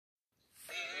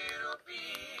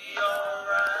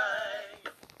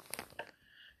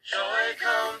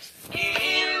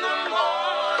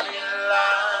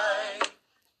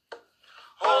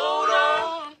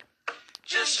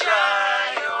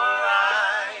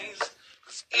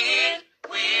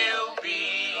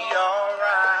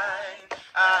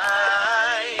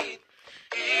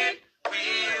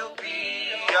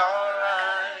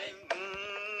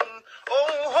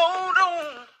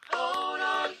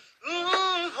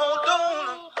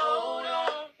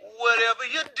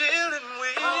whatever you're dealing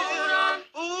with. Hold on.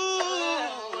 Ooh.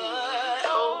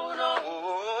 Hold on.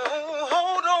 Oh,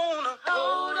 hold on.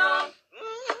 Hold on.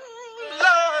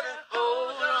 Lord.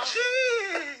 Hold on.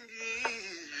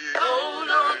 Hold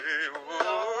on.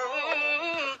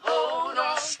 Hold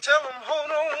on. Tell them,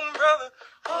 hold on, brother.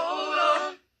 Hold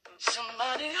on.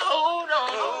 Somebody hold on.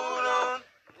 Hold on.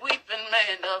 Weeping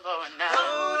may never now.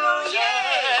 Hold on.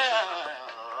 Yeah.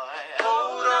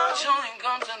 Hold on. Joy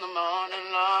comes in the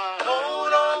morning, Lord.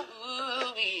 Hold on.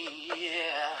 Ooh,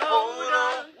 yeah. Hold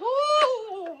on. Woo.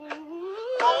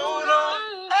 Hold on.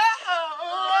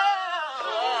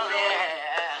 Oh,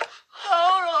 yeah.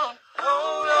 Hold on.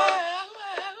 Hold on.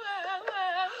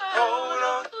 Hold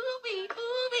on. Ooh-wee,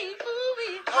 ooh-wee,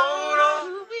 ooh-wee. Hold on.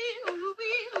 Ooh-wee,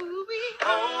 ooh-wee, ooh-wee.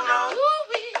 Hold on.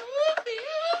 Ooh-wee, ooh-wee,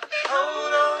 ooh-wee.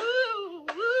 Hold on.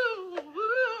 Ooh-wee.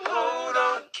 Hold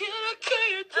on. Can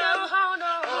you tell? Hold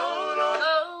on. Hold on.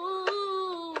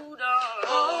 Hold on.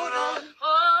 Hold on.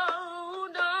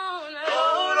 Hold on.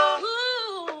 Hold on.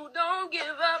 Ooh, don't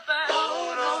give up.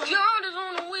 Hold on. God is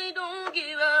on the way. Don't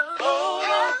give up. Hold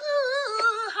on.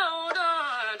 Hold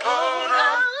on. Hold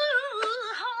on.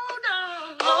 Hold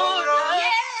on. Hold on.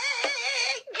 Yeah.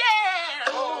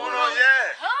 Yeah. Hold on. Yeah.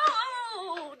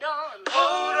 Hold on.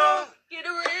 Hold on. Get a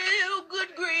real good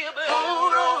grip.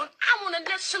 Hold on. I want to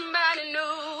let somebody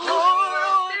know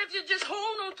that if you just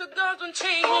hold on to God's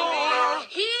unchanging hand,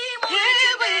 He will.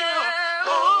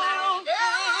 Hold on.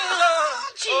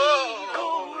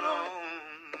 Hold on.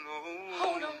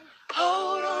 Hold on.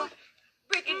 Hold on.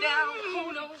 Break it down.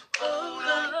 Hold on. Hold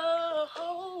on.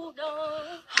 Hold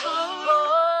on. Hold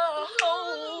on.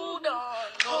 Hold on.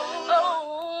 Hold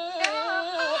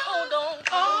on.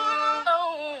 Hold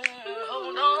on.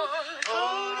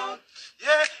 Hold on.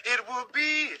 Yeah, it will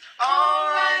be all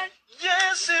right.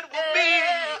 Yes, it will be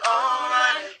all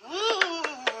right. Ooh,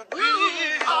 be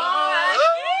all right.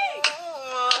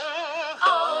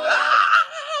 All right.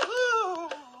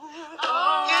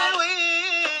 Yeah,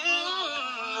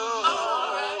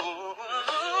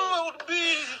 it will be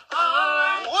all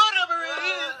right. Whatever it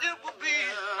is, it will be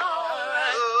all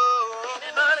right.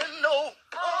 Anybody know?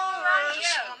 All right.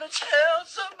 Just wanna tell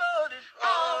somebody.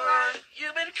 All right.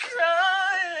 You've been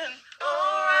crying.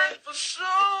 All right. For so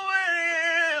many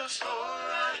years. All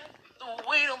right. The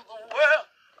weight of the world.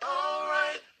 All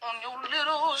right. On your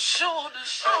little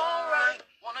shoulders. All right.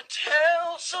 Wanna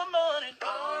tell somebody.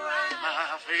 All right.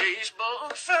 My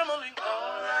Facebook family.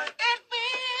 All right. It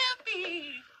will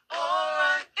be. All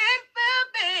right. It will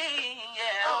be.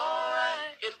 Yeah. All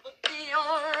right. It will be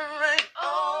all right.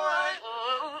 All right.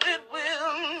 Oh, it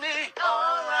will be.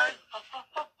 All right.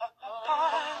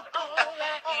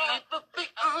 It will be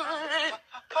all right.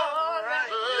 All right.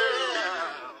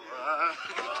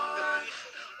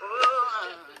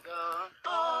 Oh, God.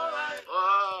 All right.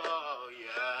 Oh,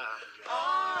 yeah.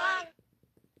 All right.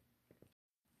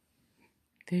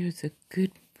 There's a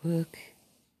good book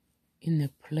in the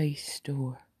Play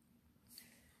Store.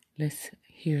 Let's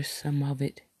hear some of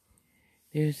it.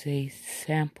 There's a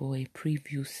sample, a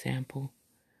preview sample,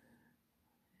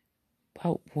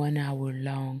 about 1 hour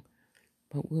long,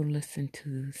 but we'll listen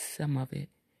to some of it.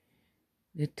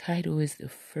 The title is The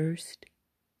First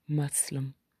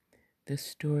Muslim, The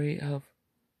Story of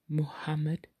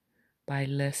Muhammad by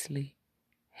Leslie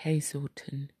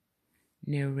Hazelton,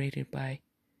 narrated by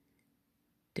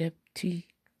Depti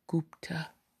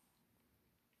Gupta.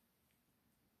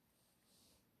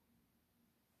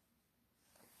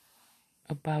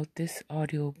 About this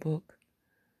audiobook,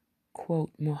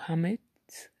 quote, Muhammad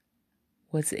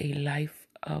was a life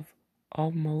of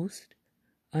almost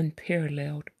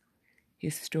unparalleled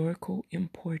historical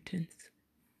importance.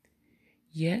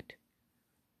 Yet,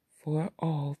 for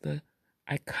all the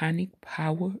iconic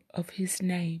power of his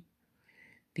name,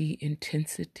 the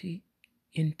intensely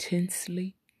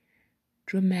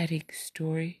dramatic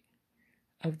story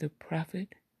of the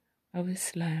Prophet of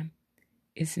Islam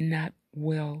is not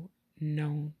well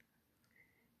known.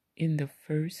 In The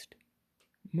First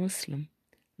Muslim,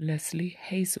 Leslie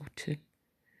Hazelton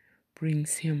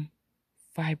brings him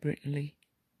vibrantly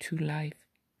to life,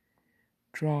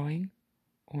 drawing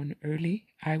on early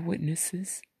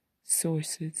eyewitnesses,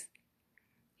 sources,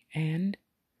 and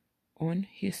on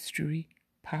history,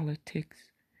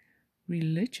 politics,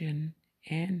 religion,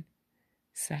 and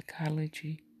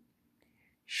psychology.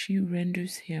 She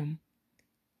renders him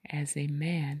as a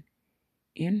man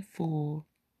in full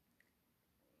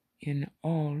in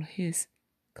all his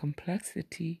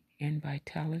complexity and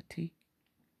vitality.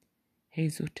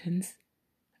 Hazelton's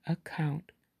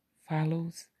account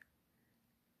follows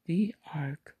the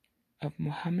arc of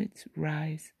Muhammad's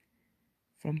rise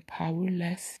from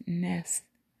powerlessness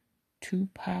to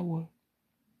power,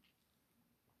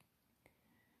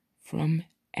 from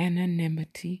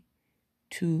anonymity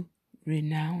to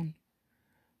renown,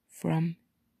 from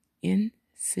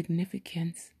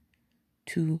insignificance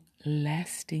to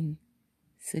lasting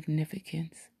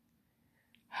significance.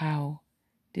 How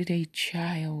did a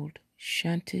child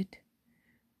shunted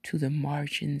to the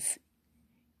margins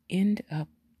end up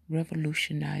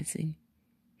revolutionizing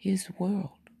his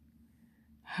world?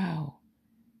 How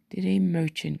did a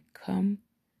merchant come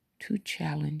to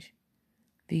challenge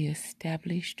the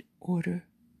established order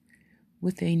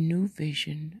with a new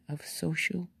vision of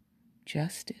social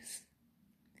justice?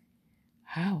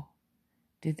 How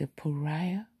did the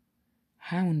pariah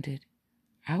hounded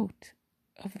out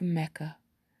of Mecca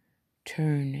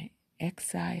turn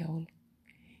exile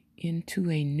into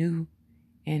a new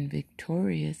and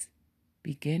victorious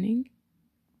beginning?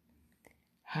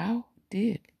 How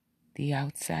did the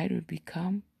outsider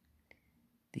become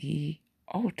the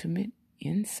ultimate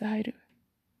insider?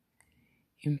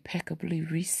 Impeccably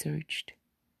researched,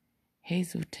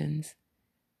 Hazelton's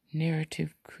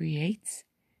narrative creates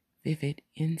vivid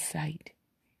insight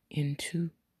into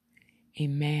a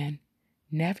man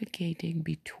navigating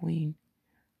between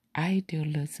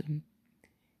idealism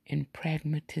and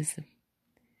pragmatism,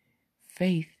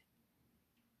 faith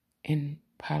and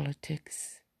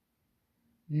politics,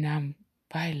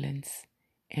 nonviolence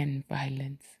and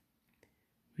violence,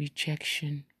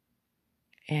 rejection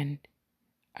and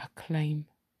acclaim.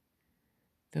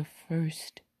 The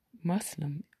first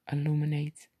Muslim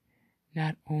illuminates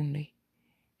not only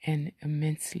an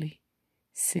immensely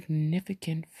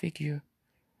significant figure,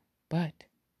 but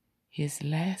his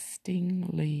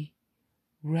lastingly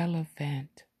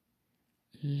relevant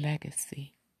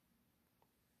legacy.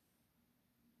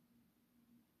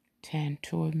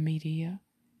 Tantor Media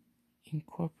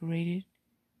Incorporated,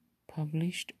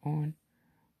 published on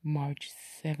March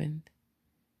 7th,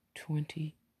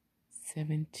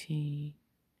 2017.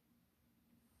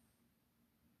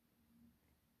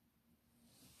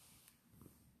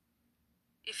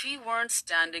 If he weren't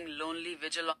standing lonely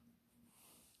vigil,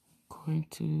 Going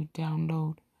to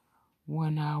download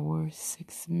 1 hour,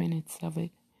 6 minutes of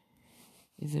it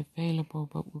is available,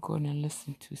 but we're going to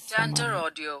listen to some Tantor of it.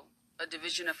 Audio, a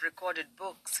division of Recorded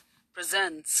Books,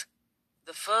 presents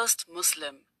The First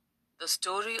Muslim, The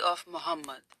Story of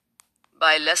Muhammad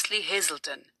by Leslie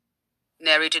Hazelton,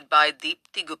 narrated by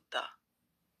Deepthi Gupta.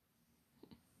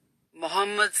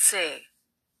 Muhammad say,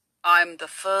 I'm the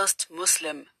first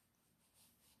Muslim.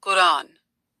 Quran.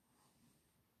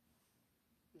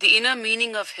 The inner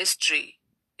meaning of history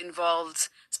involves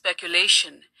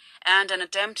speculation and an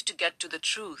attempt to get to the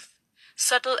truth,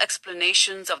 subtle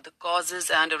explanations of the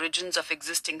causes and origins of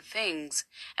existing things,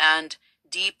 and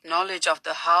deep knowledge of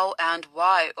the how and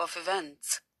why of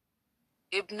events.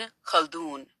 Ibn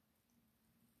Khaldun.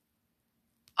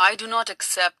 I do not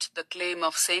accept the claim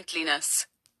of saintliness.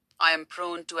 I am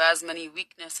prone to as many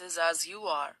weaknesses as you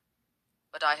are,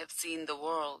 but I have seen the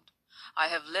world. I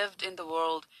have lived in the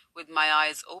world with my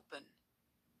eyes open.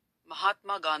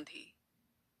 Mahatma Gandhi.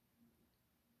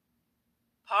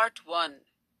 Part 1.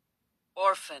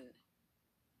 Orphan.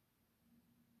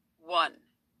 1.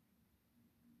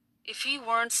 If he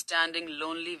weren't standing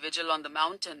lonely vigil on the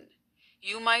mountain,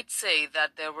 you might say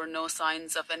that there were no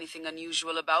signs of anything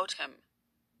unusual about him.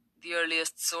 The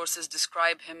earliest sources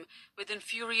describe him with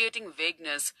infuriating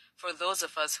vagueness for those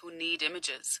of us who need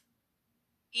images.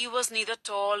 He was neither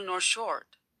tall nor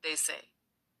short, they say,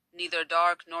 neither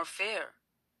dark nor fair,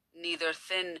 neither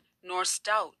thin nor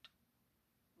stout.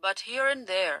 But here and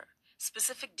there,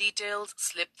 specific details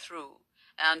slip through,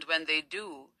 and when they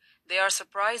do, they are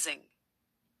surprising.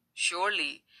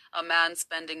 Surely, a man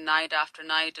spending night after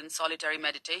night in solitary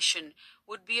meditation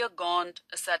would be a gaunt,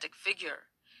 ascetic figure.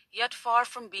 Yet far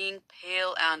from being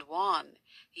pale and wan,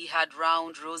 he had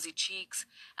round, rosy cheeks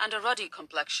and a ruddy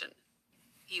complexion.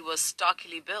 He was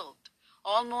stockily built,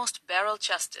 almost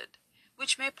barrel-chested,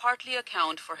 which may partly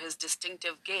account for his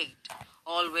distinctive gait,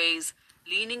 always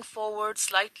leaning forward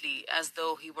slightly as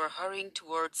though he were hurrying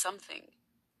toward something.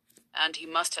 And he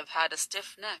must have had a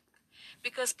stiff neck,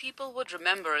 because people would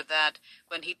remember that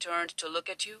when he turned to look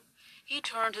at you, he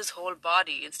turned his whole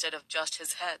body instead of just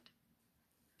his head.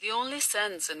 The only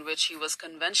sense in which he was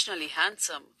conventionally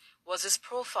handsome was his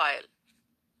profile.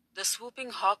 The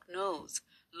swooping hawk nose,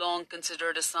 long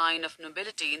considered a sign of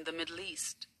nobility in the Middle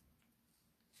East.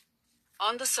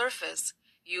 On the surface,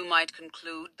 you might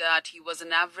conclude that he was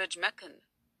an average Meccan.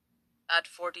 At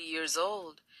 40 years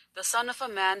old, the son of a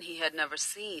man he had never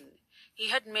seen, he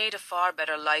had made a far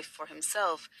better life for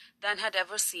himself than had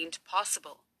ever seemed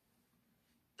possible.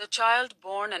 The child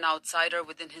born an outsider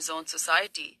within his own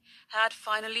society had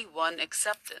finally won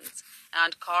acceptance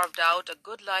and carved out a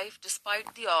good life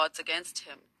despite the odds against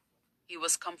him. He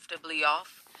was comfortably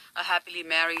off, a happily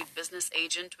married business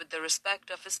agent with the respect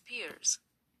of his peers.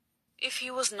 If he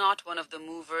was not one of the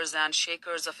movers and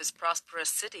shakers of his prosperous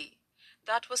city,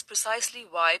 that was precisely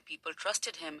why people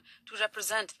trusted him to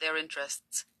represent their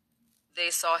interests.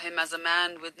 They saw him as a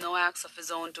man with no axe of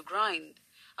his own to grind,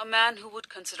 a man who would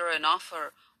consider an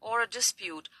offer or a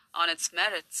dispute on its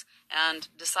merits and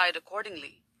decide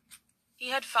accordingly. He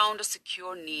had found a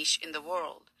secure niche in the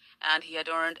world, and he had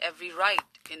earned every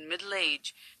right, in middle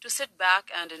age, to sit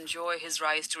back and enjoy his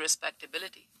rise to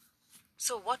respectability.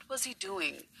 So what was he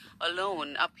doing,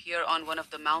 alone up here on one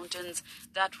of the mountains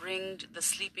that ringed the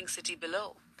sleeping city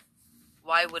below?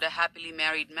 Why would a happily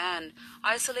married man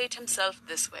isolate himself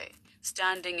this way,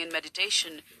 standing in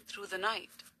meditation through the night?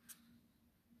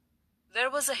 There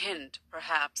was a hint,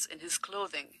 perhaps, in his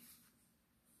clothing.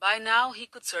 By now he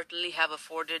could certainly have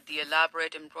afforded the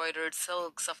elaborate embroidered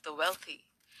silks of the wealthy,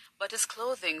 but his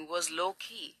clothing was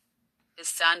low-key. His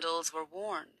sandals were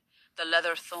worn, the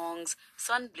leather thongs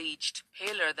sun-bleached,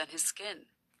 paler than his skin.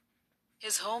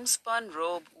 His homespun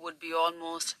robe would be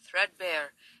almost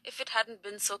threadbare if it hadn't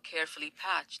been so carefully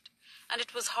patched, and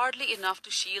it was hardly enough to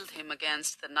shield him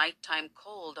against the nighttime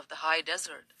cold of the high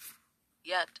desert.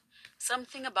 Yet,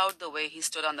 something about the way he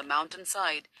stood on the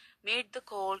mountainside made the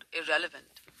cold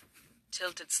irrelevant.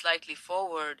 Tilted slightly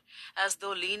forward, as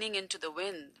though leaning into the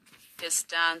wind, his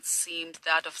stance seemed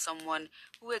that of someone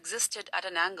who existed at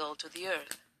an angle to the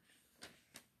earth.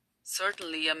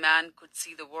 Certainly a man could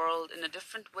see the world in a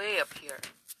different way up here.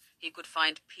 He could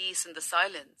find peace in the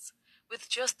silence, with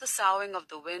just the soughing of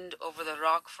the wind over the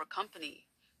rock for company,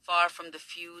 far from the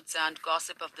feuds and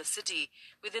gossip of the city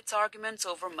with its arguments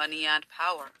over money and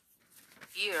power.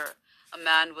 Here, a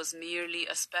man was merely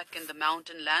a speck in the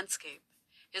mountain landscape,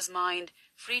 his mind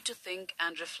free to think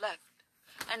and reflect,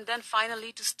 and then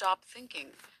finally to stop thinking,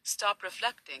 stop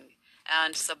reflecting,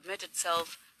 and submit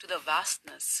itself to the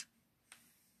vastness.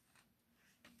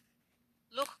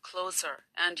 Look closer,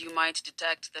 and you might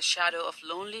detect the shadow of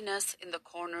loneliness in the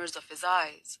corners of his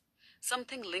eyes,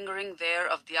 something lingering there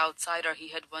of the outsider he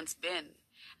had once been,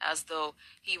 as though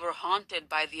he were haunted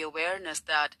by the awareness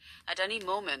that, at any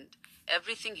moment,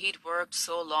 everything he'd worked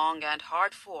so long and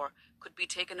hard for could be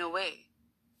taken away.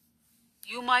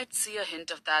 You might see a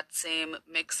hint of that same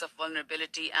mix of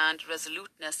vulnerability and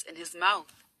resoluteness in his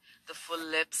mouth, the full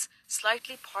lips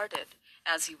slightly parted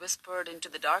as he whispered into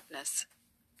the darkness.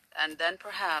 And then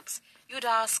perhaps you'd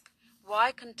ask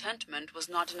why contentment was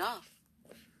not enough.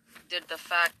 Did the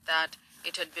fact that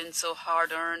it had been so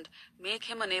hard-earned make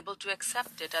him unable to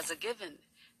accept it as a given,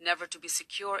 never to be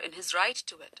secure in his right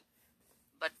to it?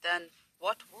 But then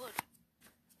what would?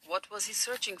 What was he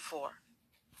searching for?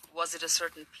 Was it a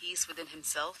certain peace within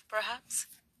himself, perhaps?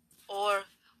 Or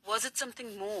was it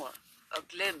something more, a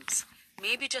glimpse,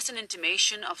 maybe just an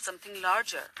intimation of something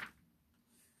larger?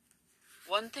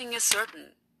 One thing is certain.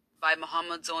 By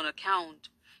Muhammad's own account,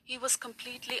 he was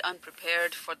completely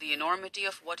unprepared for the enormity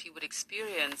of what he would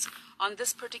experience on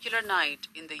this particular night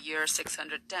in the year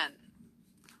 610.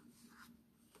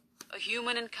 A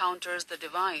human encounters the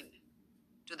divine.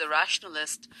 To the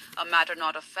rationalist, a matter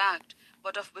not of fact,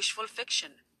 but of wishful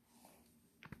fiction.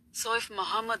 So if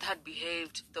Muhammad had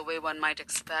behaved the way one might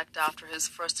expect after his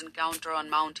first encounter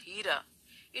on Mount Hira,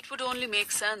 it would only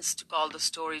make sense to call the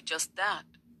story just that,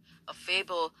 a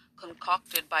fable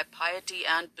concocted by piety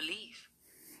and belief.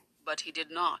 But he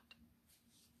did not.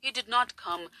 He did not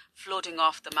come floating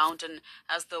off the mountain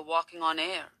as though walking on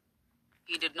air.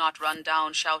 He did not run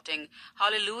down shouting,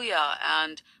 "Hallelujah"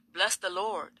 and "Bless the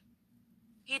Lord."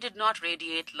 He did not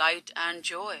radiate light and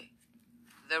joy.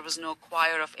 There was no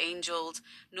choir of angels,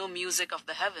 no music of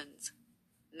the heavens,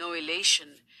 no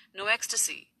elation, no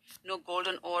ecstasy, no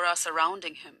golden aura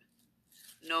surrounding him,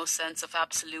 no sense of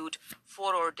absolute,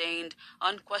 foreordained,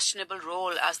 unquestionable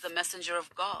role as the messenger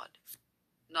of God.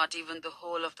 Not even the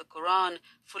whole of the Quran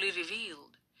fully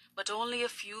revealed, but only a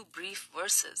few brief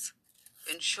verses.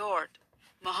 In short,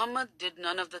 Muhammad did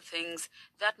none of the things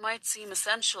that might seem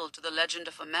essential to the legend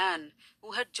of a man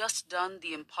who had just done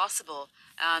the impossible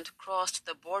and crossed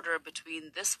the border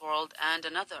between this world and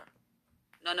another.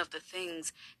 None of the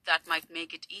things that might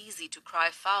make it easy to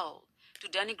cry foul, to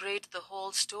denigrate the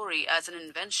whole story as an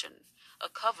invention, a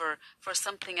cover for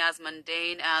something as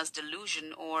mundane as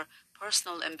delusion or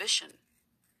personal ambition.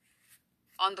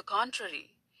 On the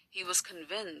contrary, he was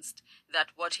convinced that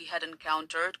what he had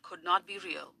encountered could not be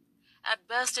real. At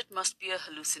best it must be a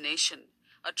hallucination,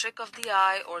 a trick of the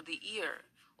eye or the ear,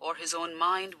 or his own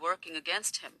mind working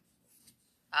against him.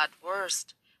 At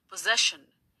worst, possession,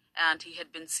 and he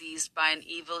had been seized by an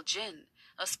evil jinn,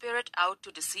 a spirit out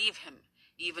to deceive him,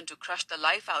 even to crush the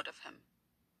life out of him.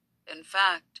 In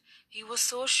fact, he was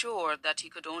so sure that he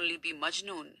could only be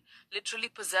Majnun, literally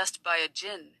possessed by a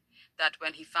jinn, that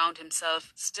when he found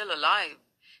himself still alive,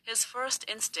 his first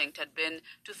instinct had been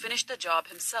to finish the job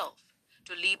himself,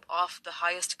 to leap off the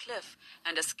highest cliff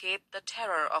and escape the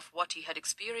terror of what he had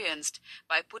experienced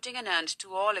by putting an end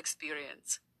to all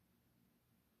experience.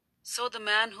 So the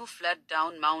man who fled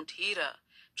down Mount Hira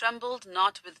trembled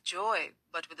not with joy,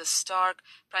 but with a stark,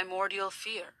 primordial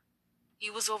fear. He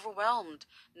was overwhelmed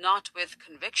not with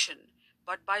conviction,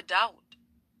 but by doubt.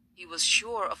 He was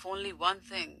sure of only one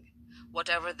thing.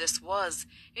 Whatever this was,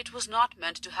 it was not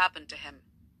meant to happen to him.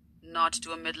 Not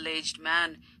to a middle-aged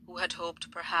man who had hoped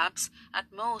perhaps,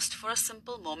 at most, for a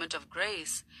simple moment of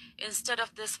grace, instead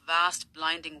of this vast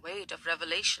blinding weight of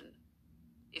revelation.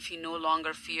 If he no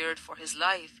longer feared for his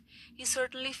life, he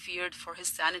certainly feared for his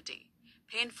sanity,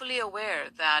 painfully aware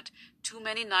that too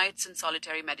many nights in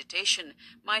solitary meditation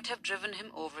might have driven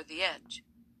him over the edge.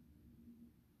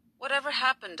 Whatever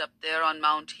happened up there on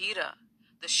Mount Hira,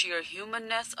 the sheer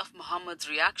humanness of Muhammad's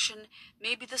reaction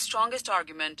may be the strongest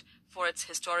argument for its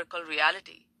historical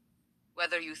reality.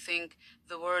 Whether you think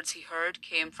the words he heard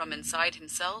came from inside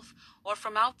himself or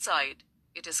from outside,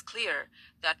 it is clear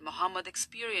that Muhammad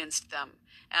experienced them,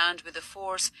 and with a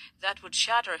force that would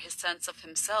shatter his sense of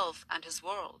himself and his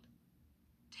world.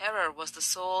 Terror was the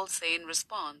sole sane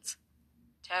response.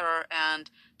 Terror and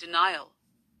denial.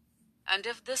 And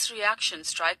if this reaction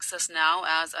strikes us now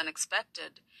as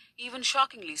unexpected, even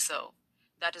shockingly so,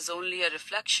 that is only a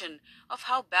reflection of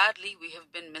how badly we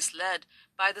have been misled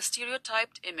by the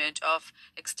stereotyped image of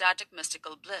ecstatic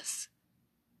mystical bliss.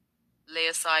 Lay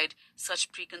aside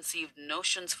such preconceived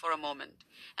notions for a moment,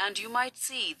 and you might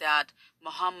see that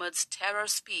Muhammad's terror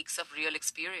speaks of real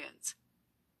experience.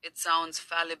 It sounds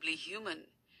fallibly human,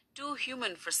 too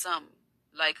human for some,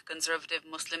 like conservative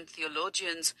Muslim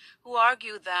theologians who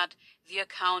argue that the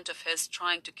account of his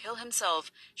trying to kill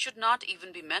himself should not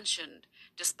even be mentioned,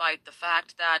 despite the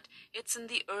fact that it's in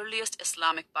the earliest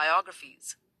Islamic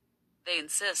biographies. They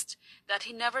insist that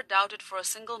he never doubted for a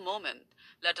single moment,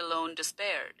 let alone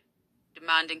despaired.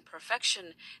 Demanding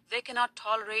perfection, they cannot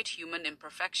tolerate human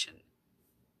imperfection.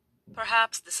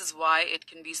 Perhaps this is why it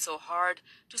can be so hard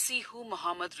to see who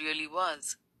Muhammad really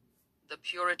was. The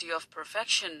purity of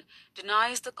perfection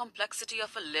denies the complexity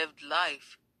of a lived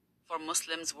life. For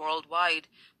Muslims worldwide,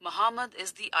 Muhammad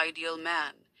is the ideal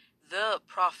man, the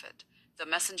prophet, the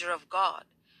messenger of God,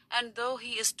 and though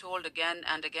he is told again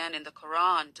and again in the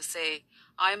Quran to say,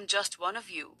 "I am just one of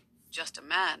you, just a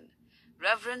man,"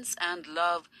 reverence and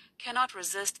love cannot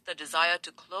resist the desire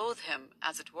to clothe him,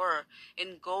 as it were,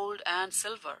 in gold and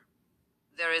silver.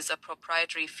 There is a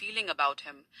proprietary feeling about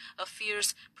him, a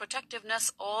fierce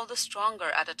protectiveness all the stronger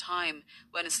at a time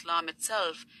when Islam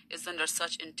itself is under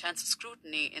such intense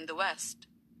scrutiny in the West.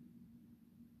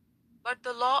 But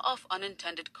the law of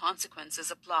unintended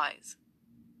consequences applies.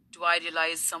 To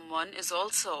idealize someone is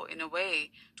also, in a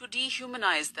way, to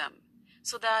dehumanize them,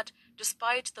 so that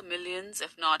despite the millions,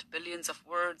 if not billions of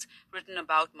words written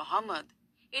about Muhammad,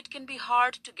 it can be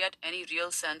hard to get any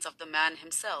real sense of the man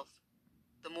himself.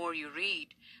 The more you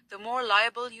read, the more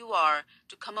liable you are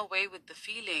to come away with the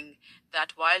feeling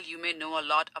that while you may know a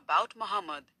lot about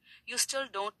Muhammad, you still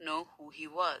don't know who he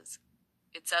was.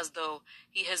 It's as though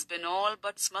he has been all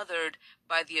but smothered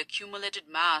by the accumulated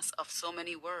mass of so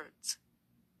many words.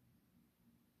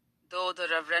 Though the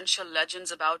reverential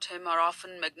legends about him are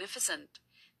often magnificent,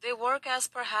 they work as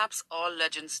perhaps all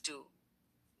legends do.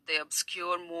 They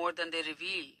obscure more than they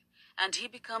reveal, and he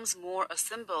becomes more a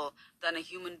symbol than a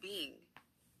human being.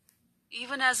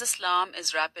 Even as Islam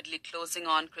is rapidly closing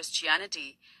on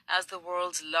Christianity as the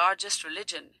world's largest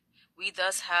religion, we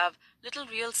thus have little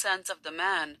real sense of the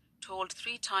man told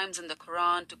 3 times in the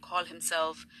Quran to call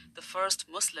himself the first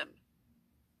Muslim.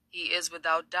 He is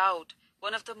without doubt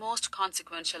one of the most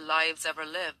consequential lives ever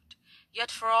lived,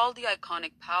 yet for all the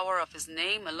iconic power of his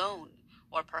name alone,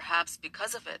 or perhaps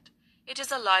because of it, it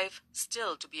is a life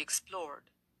still to be explored.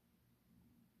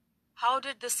 How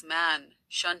did this man,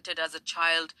 shunted as a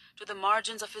child to the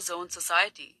margins of his own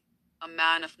society, a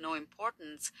man of no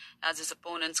importance, as his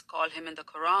opponents call him in the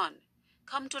Quran,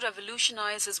 come to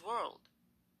revolutionize his world?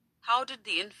 How did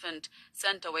the infant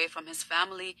sent away from his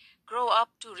family grow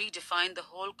up to redefine the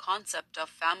whole concept of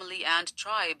family and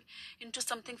tribe into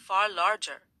something far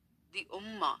larger, the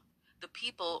Ummah, the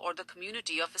people or the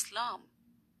community of Islam?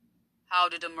 How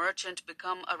did a merchant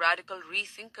become a radical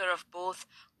rethinker of both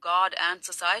God and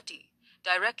society,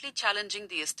 directly challenging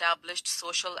the established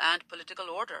social and political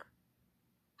order?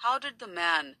 How did the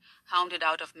man, hounded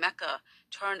out of Mecca,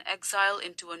 turn exile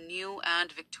into a new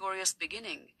and victorious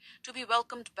beginning, to be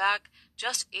welcomed back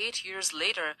just 8 years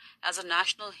later as a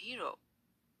national hero?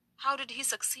 How did he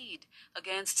succeed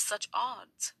against such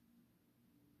odds?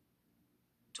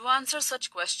 To answer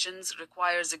such questions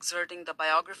requires exerting the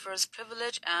biographer's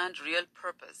privilege and real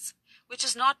purpose, which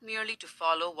is not merely to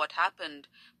follow what happened,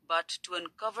 but to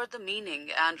uncover the meaning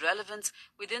and relevance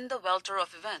within the welter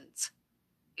of events.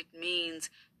 It means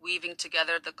weaving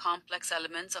together the complex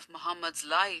elements of Muhammad's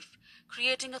life,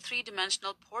 creating a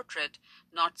three-dimensional portrait,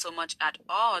 not so much at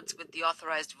odds with the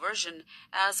authorized version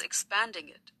as expanding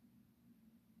it.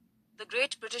 The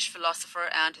great British philosopher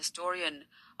and historian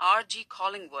R.G.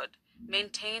 Collingwood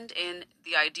maintained in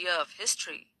The Idea of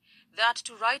History that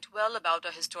to write well about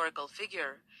a historical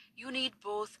figure, you need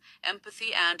both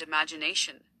empathy and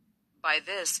imagination. By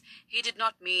this, he did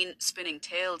not mean spinning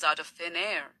tales out of thin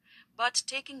air, but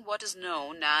taking what is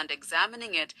known and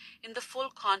examining it in the full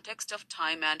context of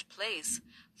time and place,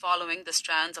 following the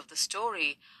strands of the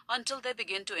story until they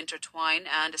begin to intertwine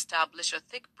and establish a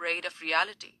thick braid of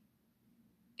reality.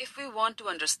 If we want to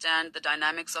understand the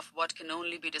dynamics of what can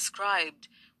only be described,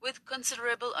 with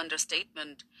considerable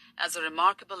understatement, as a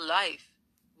remarkable life,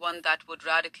 one that would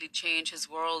radically change his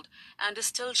world and is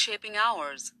still shaping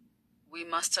ours, we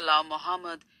must allow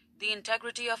Muhammad the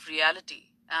integrity of reality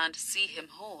and see him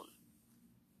whole.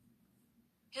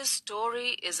 His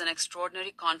story is an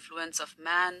extraordinary confluence of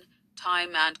man,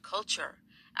 time, and culture,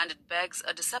 and it begs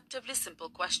a deceptively simple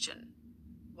question.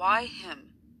 Why him?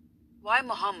 Why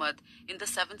Muhammad in the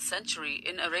 7th century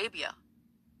in Arabia?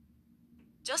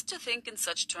 Just to think in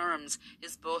such terms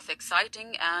is both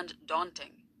exciting and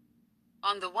daunting.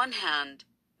 On the one hand,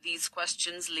 these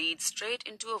questions lead straight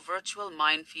into a virtual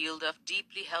minefield of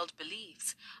deeply held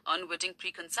beliefs, unwitting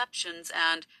preconceptions,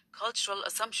 and cultural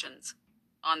assumptions.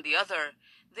 On the other,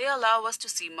 they allow us to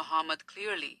see Muhammad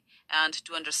clearly and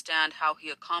to understand how he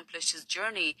accomplished his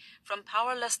journey from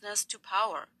powerlessness to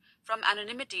power, from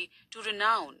anonymity to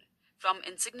renown, from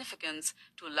insignificance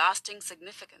to lasting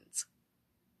significance.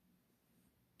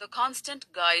 The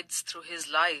constant guides through his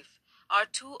life are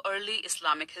two early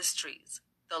Islamic histories: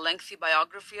 the lengthy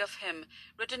biography of him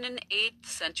written in 8th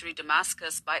century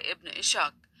Damascus by Ibn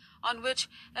Ishaq, on which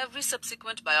every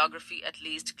subsequent biography at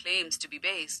least claims to be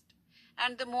based,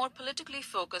 and the more politically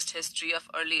focused history of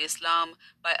early Islam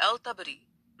by al-Tabari,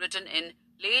 written in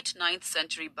late 9th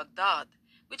century Baghdad,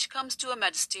 which comes to a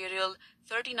magisterial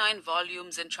 39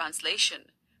 volumes in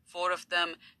translation, 4 of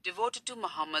them devoted to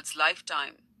Muhammad's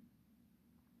lifetime.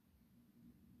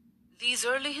 These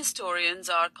early historians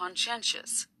are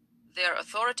conscientious. Their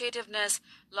authoritativeness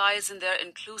lies in their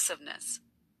inclusiveness.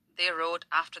 They wrote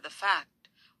after the fact,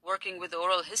 working with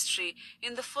oral history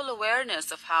in the full awareness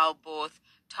of how both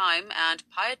time and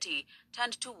piety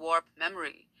tend to warp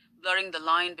memory, blurring the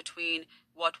line between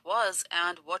what was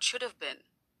and what should have been.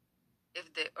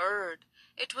 If they erred,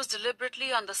 it was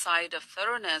deliberately on the side of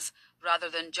thoroughness rather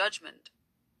than judgment.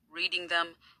 Reading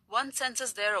them, one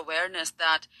senses their awareness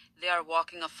that they are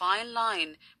walking a fine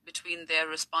line between their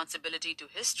responsibility to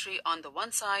history on the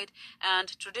one side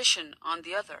and tradition on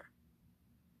the other.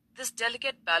 This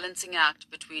delicate balancing act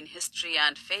between history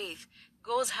and faith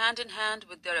goes hand in hand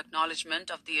with their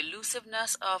acknowledgement of the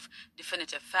elusiveness of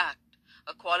definitive fact,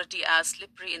 a quality as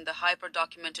slippery in the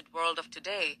hyper-documented world of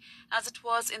today as it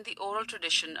was in the oral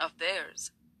tradition of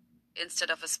theirs. Instead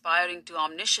of aspiring to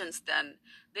omniscience, then,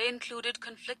 they included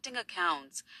conflicting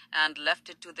accounts and left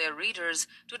it to their readers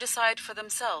to decide for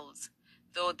themselves,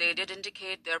 though they did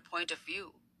indicate their point of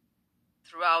view.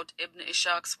 Throughout Ibn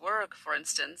Ishaq's work, for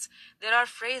instance, there are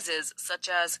phrases such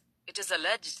as, "It is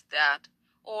alleged that,"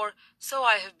 or "so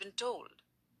I have been told."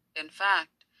 In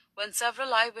fact, when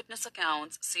several eyewitness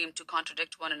accounts seem to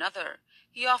contradict one another,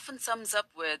 he often sums up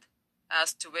with,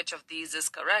 "As to which of these is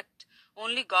correct,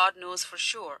 only God knows for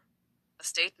sure," a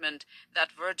statement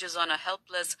that verges on a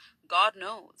helpless "God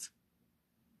knows."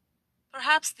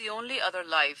 Perhaps the only other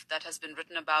life that has been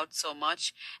written about so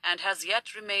much and has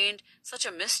yet remained such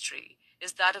a mystery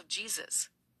is that of Jesus.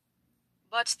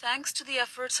 But thanks to the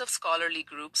efforts of scholarly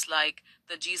groups like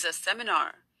the Jesus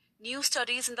Seminar, new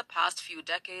studies in the past few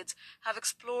decades have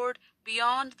explored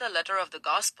beyond the letter of the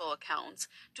gospel accounts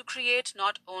to create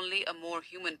not only a more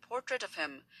human portrait of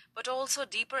him, but also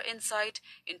deeper insight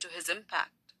into his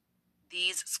impact.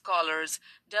 These scholars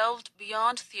delved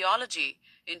beyond theology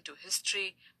into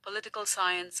history, political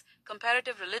science,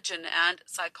 comparative religion, and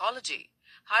psychology,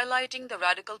 highlighting the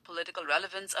radical political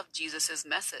relevance of Jesus'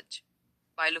 message.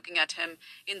 By looking at him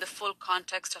in the full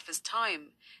context of his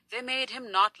time, they made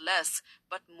him not less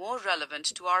but more relevant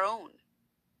to our own.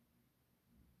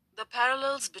 The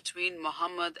parallels between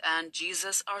Muhammad and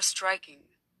Jesus are striking.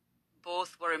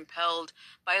 Both were impelled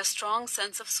by a strong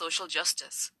sense of social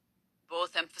justice.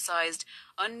 Both emphasized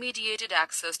unmediated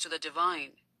access to the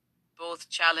divine. Both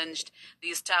challenged the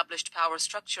established power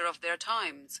structure of their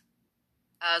times.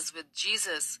 As with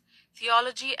Jesus,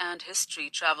 theology and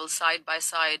history travel side by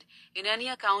side in any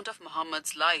account of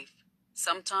Muhammad's life,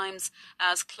 sometimes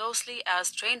as closely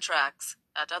as train tracks,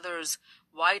 at others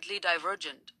widely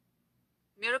divergent.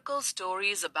 Miracle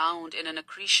stories abound in an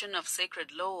accretion of sacred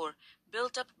lore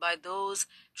built up by those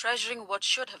treasuring what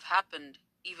should have happened,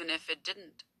 even if it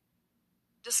didn't.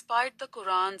 Despite the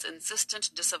Quran's insistent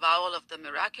disavowal of the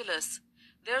miraculous,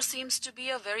 there seems to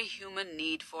be a very human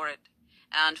need for it,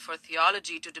 and for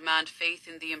theology to demand faith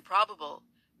in the improbable,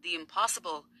 the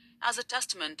impossible, as a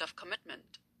testament of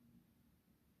commitment.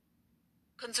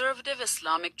 Conservative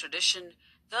Islamic tradition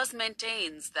thus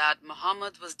maintains that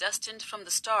Muhammad was destined from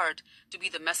the start to be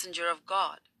the messenger of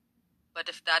God. But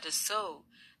if that is so,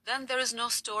 then there is no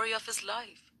story of his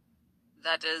life.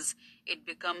 That is, it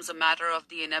becomes a matter of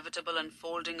the inevitable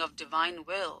unfolding of divine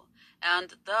will,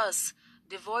 and thus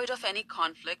devoid of any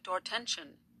conflict or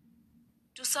tension.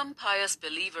 To some pious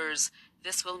believers,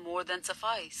 this will more than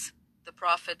suffice. The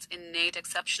Prophet's innate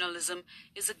exceptionalism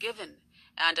is a given,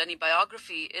 and any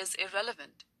biography is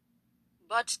irrelevant.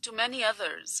 But to many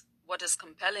others, what is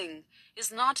compelling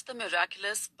is not the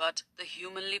miraculous but the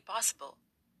humanly possible.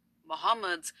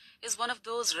 Muhammad's is one of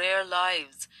those rare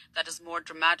lives that is more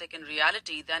dramatic in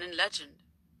reality than in legend.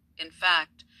 In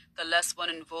fact, the less one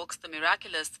invokes the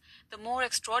miraculous, the more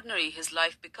extraordinary his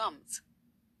life becomes.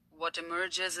 What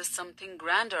emerges is something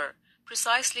grander,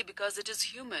 precisely because it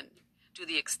is human, to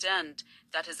the extent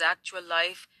that his actual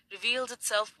life reveals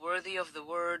itself worthy of the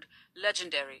word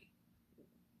legendary.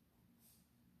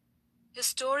 His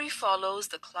story follows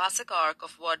the classic arc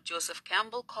of what Joseph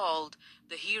Campbell called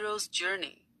the hero's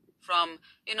journey, from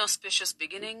inauspicious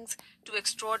beginnings to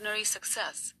extraordinary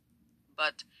success.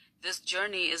 But this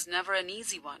journey is never an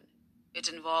easy one. It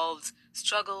involves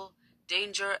struggle,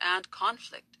 danger, and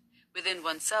conflict, within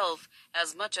oneself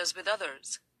as much as with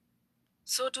others.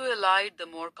 So to elide the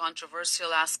more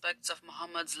controversial aspects of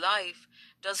Muhammad's life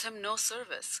does him no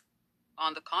service.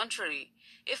 On the contrary,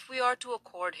 if we are to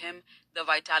accord him the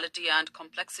vitality and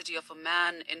complexity of a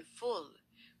man in full,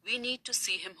 we need to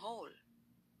see him whole.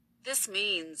 This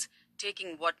means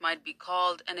taking what might be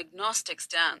called an agnostic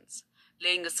stance,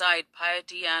 laying aside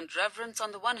piety and reverence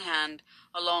on the one hand,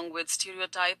 along with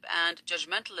stereotype and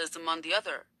judgmentalism on the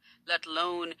other, let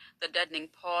alone the deadening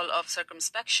pall of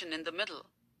circumspection in the middle.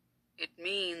 It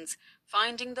means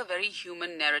finding the very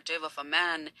human narrative of a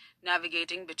man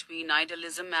navigating between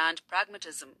idealism and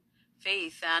pragmatism,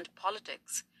 faith and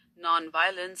politics,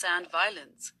 non-violence and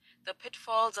violence, the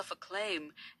pitfalls of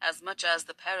acclaim as much as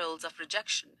the perils of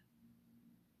rejection.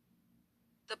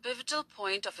 The pivotal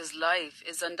point of his life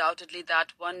is undoubtedly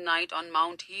that one night on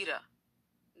Mount Hira.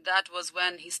 That was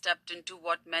when he stepped into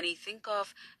what many think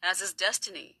of as his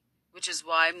destiny, which is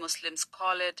why Muslims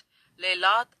call it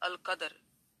Laylat al-Qadr,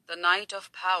 the night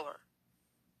of power.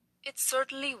 It's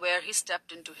certainly where he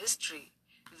stepped into history,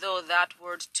 though that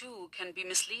word too can be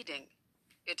misleading.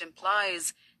 It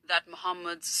implies that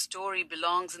Muhammad's story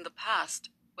belongs in the past,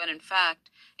 when in fact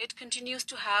it continues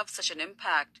to have such an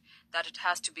impact that it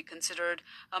has to be considered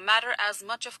a matter as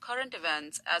much of current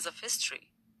events as of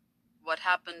history. What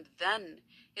happened then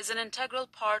is an integral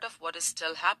part of what is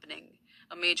still happening,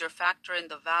 a major factor in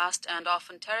the vast and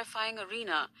often terrifying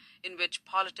arena in which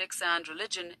politics and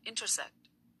religion intersect.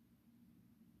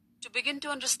 To begin to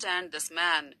understand this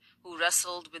man who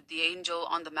wrestled with the angel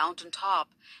on the mountain top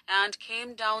and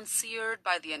came down seared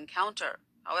by the encounter,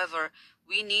 however,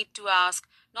 we need to ask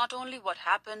not only what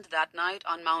happened that night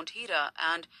on Mount Hira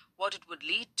and what it would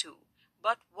lead to,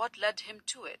 but what led him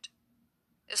to it.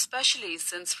 Especially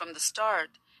since from the start,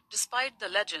 despite the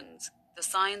legends, the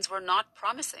signs were not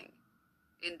promising.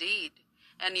 Indeed,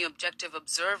 any objective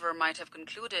observer might have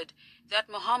concluded that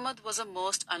Muhammad was a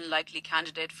most unlikely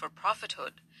candidate for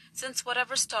prophethood, since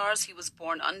whatever stars he was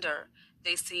born under,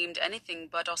 they seemed anything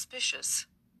but auspicious.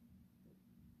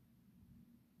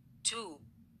 2.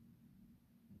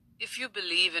 If you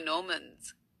believe in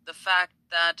omens, the fact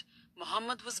that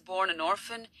Muhammad was born an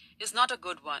orphan is not a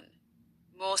good one.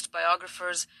 Most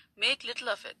biographers make little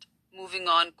of it, moving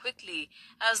on quickly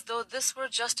as though this were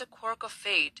just a quirk of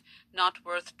fate not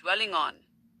worth dwelling on.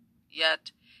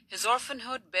 Yet, his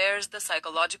orphanhood bears the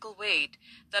psychological weight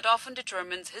that often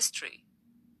determines history,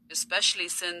 especially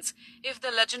since, if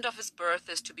the legend of his birth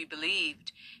is to be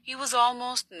believed, he was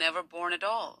almost never born at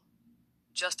all.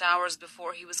 Just hours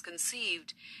before he was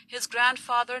conceived, his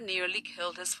grandfather nearly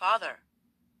killed his father.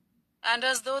 And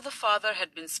as though the father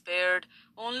had been spared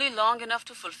only long enough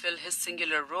to fulfill his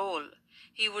singular role,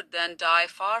 he would then die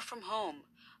far from home,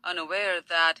 unaware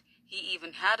that he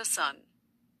even had a son.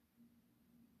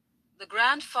 The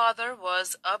grandfather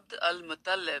was Abd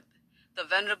al-Muttalib, the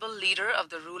venerable leader of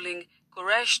the ruling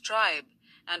Quraysh tribe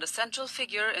and a central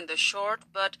figure in the short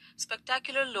but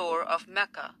spectacular lore of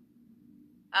Mecca.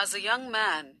 As a young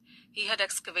man, he had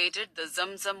excavated the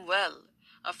Zamzam well,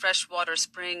 a freshwater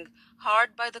spring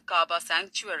hard by the Kaaba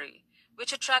sanctuary,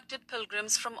 which attracted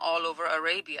pilgrims from all over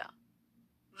Arabia.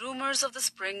 Rumors of the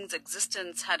spring's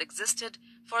existence had existed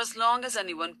for as long as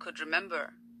anyone could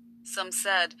remember. Some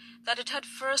said that it had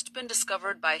first been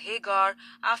discovered by Hagar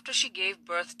after she gave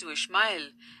birth to Ishmael,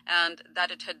 and that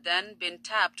it had then been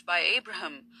tapped by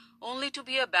Abraham, only to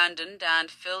be abandoned and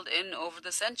filled in over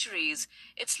the centuries,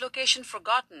 its location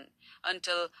forgotten,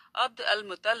 until Abd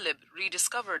al-Muttalib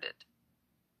rediscovered it.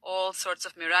 All sorts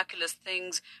of miraculous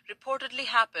things reportedly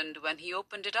happened when he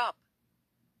opened it up.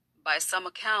 By some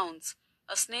accounts,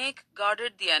 a snake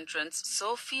guarded the entrance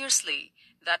so fiercely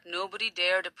that nobody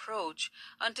dared approach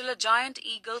until a giant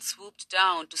eagle swooped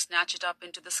down to snatch it up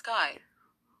into the sky.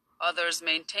 Others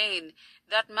maintain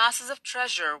that masses of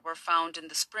treasure were found in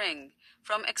the spring,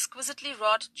 from exquisitely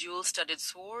wrought jewel-studded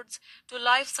swords to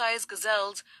life-size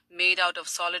gazelles made out of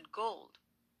solid gold.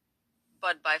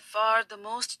 But by far the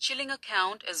most chilling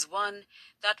account is one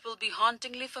that will be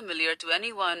hauntingly familiar to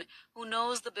anyone who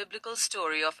knows the biblical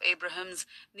story of Abraham's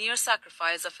near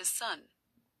sacrifice of his son.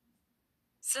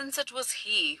 Since it was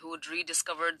he who had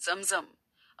rediscovered Zamzam,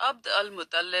 Abd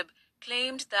al-Muttalib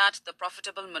claimed that the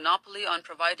profitable monopoly on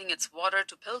providing its water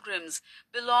to pilgrims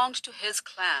belonged to his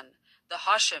clan, the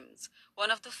Hashims,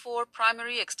 one of the 4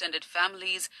 primary extended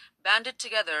families banded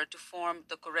together to form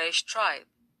the Quraysh tribe.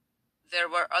 There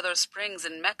were other springs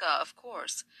in Mecca, of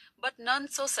course, but none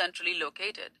so centrally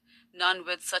located, none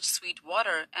with such sweet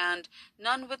water, and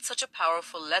none with such a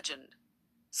powerful legend.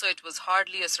 So it was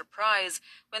hardly a surprise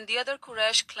when the other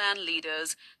Quraysh clan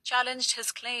leaders challenged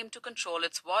his claim to control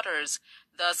its waters,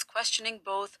 thus questioning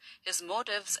both his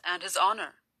motives and his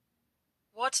honor.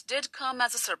 What did come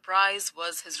as a surprise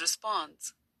was his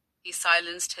response. He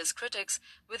silenced his critics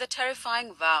with a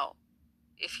terrifying vow.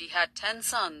 If he had 10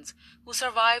 sons who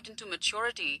survived into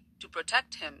maturity to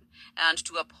protect him and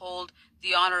to uphold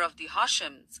the honor of the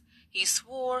Hashims, he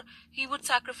swore he would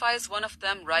sacrifice one of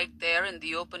them right there in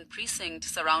the open precinct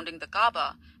surrounding the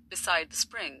Kaaba, beside the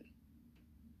spring.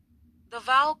 The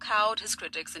vow cowed his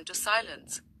critics into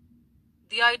silence.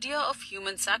 The idea of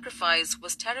human sacrifice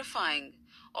was terrifying,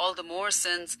 all the more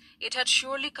since it had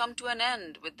surely come to an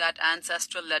end with that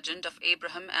ancestral legend of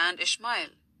Abraham and Ishmael.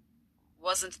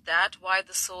 Wasn't that why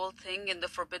the sole thing in the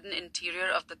forbidden interior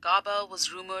of the Kaaba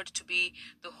was rumored to be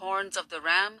the horns of the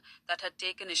ram that had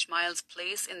taken Ishmael's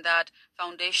place in that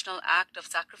foundational act of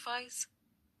sacrifice?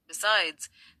 Besides,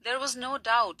 there was no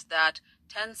doubt that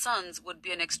 10 sons would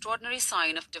be an extraordinary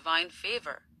sign of divine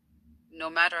favor. No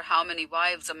matter how many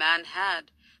wives a man had,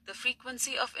 the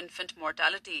frequency of infant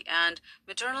mortality and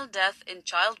maternal death in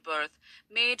childbirth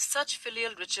made such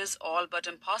filial riches all but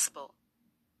impossible.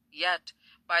 Yet,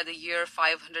 by the year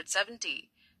 570,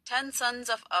 10 sons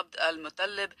of Abd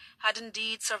al-Muttalib had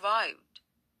indeed survived,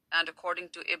 and according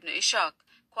to Ibn Ishaq,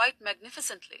 quite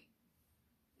magnificently.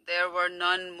 There were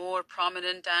none more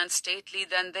prominent and stately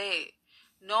than they,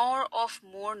 nor of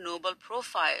more noble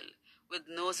profile, with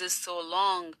noses so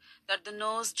long that the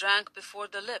nose drank before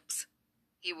the lips.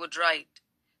 He would write,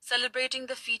 celebrating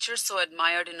the feature so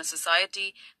admired in a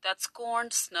society that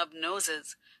scorned snub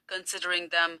noses, considering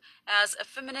them as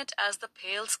effeminate as the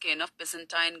pale skin of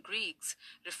Byzantine Greeks,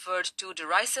 referred to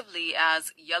derisively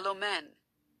as yellow men.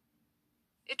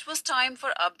 It was time for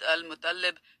Abd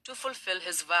al-Muttalib to fulfill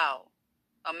his vow.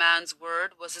 A man's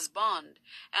word was his bond,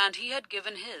 and he had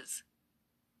given his.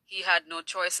 He had no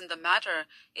choice in the matter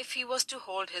if he was to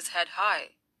hold his head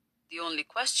high. The only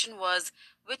question was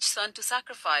which son to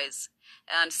sacrifice,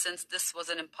 and since this was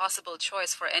an impossible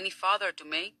choice for any father to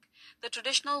make, the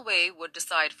traditional way would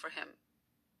decide for him.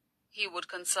 He would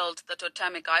consult the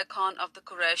totemic icon of the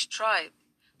Quraysh tribe,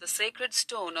 the sacred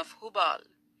stone of Hubal,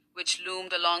 which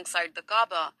loomed alongside the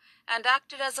Kaaba and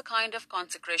acted as a kind of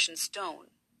consecration stone.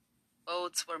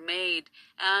 Oaths were made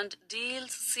and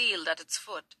deals sealed at its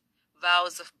foot,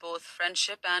 vows of both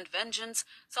friendship and vengeance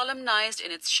solemnized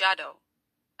in its shadow.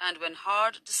 And when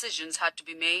hard decisions had to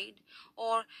be made,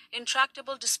 or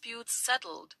intractable disputes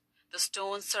settled, the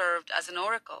stone served as an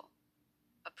oracle.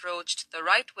 Approached the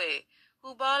right way,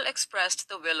 Hubal expressed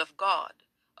the will of God,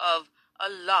 of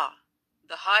Allah,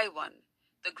 the High One,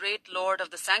 the great Lord of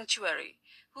the sanctuary,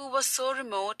 who was so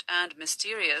remote and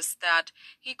mysterious that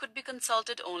he could be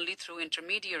consulted only through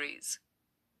intermediaries.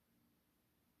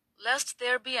 Lest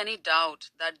there be any doubt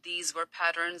that these were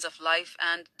patterns of life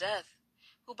and death,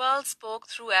 Hubal spoke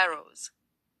through arrows.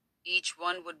 Each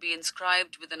one would be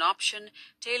inscribed with an option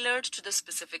tailored to the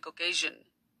specific occasion.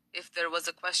 If there was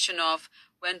a question of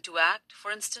when to act, for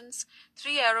instance,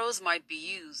 3 arrows might be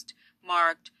used,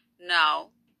 marked now,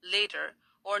 later,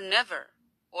 or never,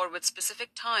 or with specific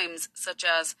times such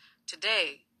as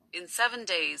today, in 7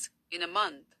 days, in a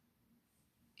month.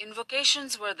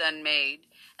 Invocations were then made,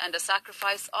 and a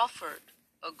sacrifice offered,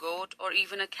 a goat or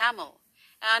even a camel,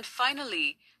 and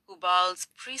finally Hubal's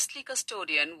priestly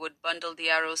custodian would bundle the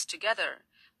arrows together,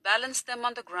 balance them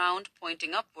on the ground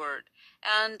pointing upward,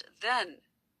 and then,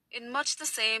 in much the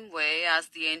same way as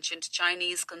the ancient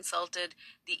Chinese consulted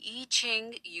the I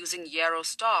Ching using yarrow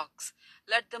stalks,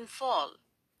 let them fall.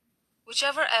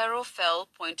 Whichever arrow fell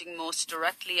pointing most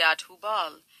directly at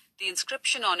Hubal, the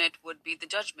inscription on it would be the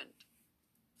judgment.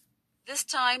 This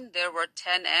time there were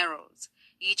 10 arrows,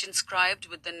 each inscribed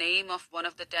with the name of one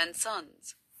of the 10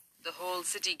 sons. The whole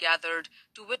city gathered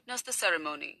to witness the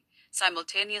ceremony,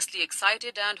 simultaneously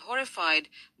excited and horrified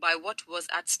by what was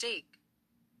at stake.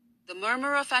 The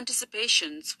murmur of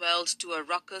anticipation swelled to a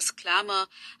raucous clamor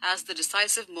as the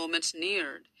decisive moment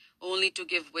neared, only to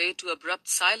give way to abrupt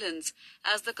silence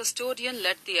as the custodian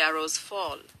let the arrows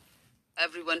fall.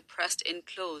 Everyone pressed in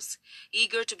close,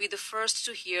 eager to be the first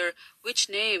to hear which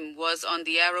name was on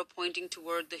the arrow pointing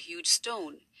toward the huge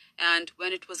stone, and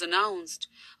when it was announced,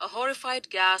 a horrified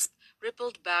gasp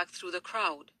rippled back through the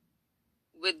crowd.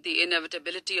 With the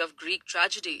inevitability of Greek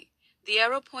tragedy, the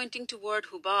arrow pointing toward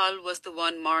Hubal was the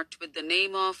one marked with the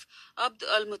name of Abd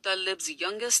al-Muttalib's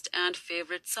youngest and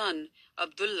favorite son,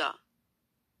 Abdullah.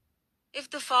 If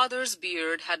the father's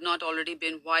beard had not already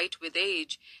been white with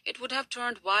age, it would have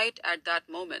turned white at that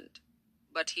moment.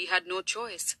 But he had no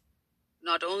choice.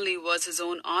 Not only was his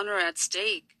own honor at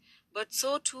stake, but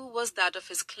so too was that of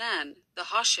his clan, the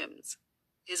Hashims.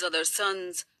 His other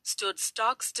sons stood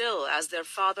stock still as their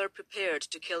father prepared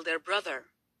to kill their brother.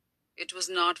 It was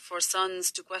not for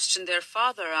sons to question their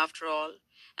father, after all,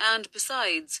 and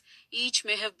besides, each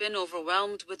may have been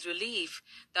overwhelmed with relief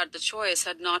that the choice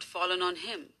had not fallen on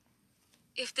him.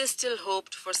 If they still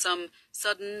hoped for some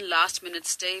sudden last-minute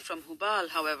stay from Hubal,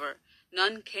 however,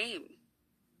 none came.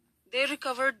 They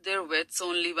recovered their wits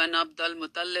only when Abd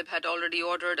al-Muttalib had already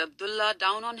ordered Abdullah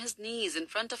down on his knees in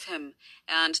front of him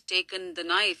and taken the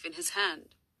knife in his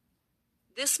hand.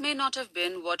 This may not have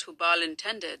been what Hubal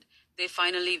intended, they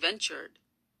finally ventured.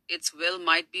 Its will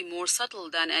might be more subtle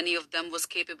than any of them was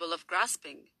capable of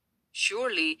grasping.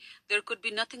 Surely there could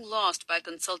be nothing lost by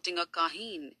consulting a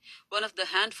Kahin, one of the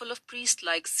handful of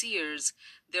priest-like seers,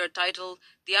 their title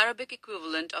the Arabic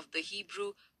equivalent of the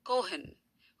Hebrew Kohen,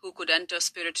 who could enter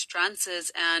spirit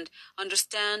trances and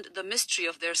understand the mystery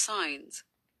of their signs.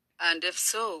 And if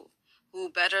so, who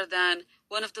better than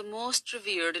one of the most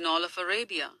revered in all of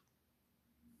Arabia?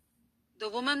 The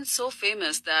woman so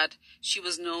famous that she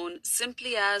was known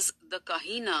simply as the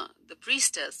Kahina, the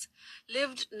priestess,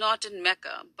 lived not in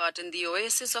Mecca but in the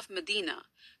oasis of Medina,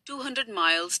 200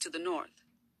 miles to the north.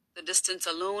 The distance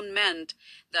alone meant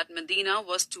that Medina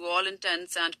was to all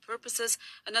intents and purposes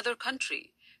another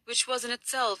country, which was in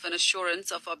itself an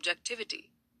assurance of objectivity.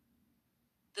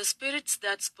 The spirits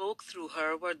that spoke through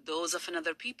her were those of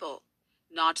another people,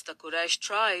 not the Quraysh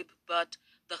tribe, but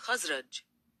the Khazraj.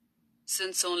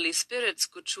 Since only spirits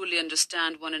could truly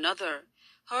understand one another,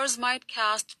 hers might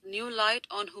cast new light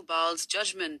on Hubal's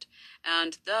judgment,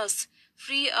 and thus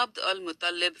free Abd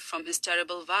al-Muttalib from his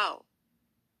terrible vow.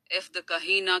 If the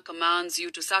Kahina commands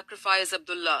you to sacrifice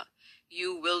Abdullah,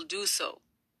 you will do so,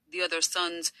 the other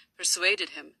sons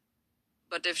persuaded him.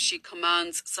 But if she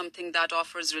commands something that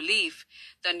offers relief,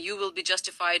 then you will be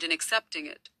justified in accepting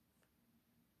it.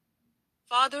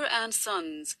 Father and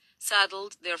sons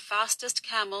saddled their fastest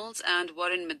camels and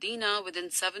were in Medina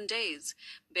within 7 days,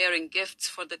 bearing gifts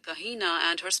for the Kahina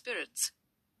and her spirits.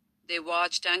 They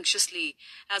watched anxiously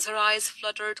as her eyes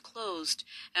fluttered closed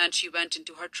and she went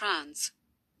into her trance,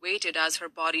 waited as her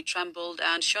body trembled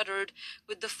and shuddered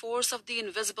with the force of the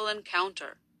invisible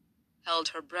encounter, held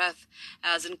her breath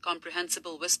as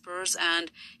incomprehensible whispers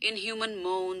and inhuman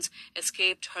moans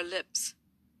escaped her lips.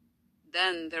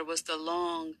 Then there was the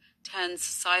long, tense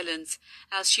silence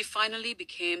as she finally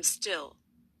became still.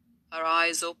 Her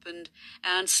eyes opened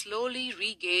and slowly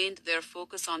regained their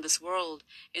focus on this world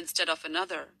instead of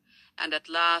another, and at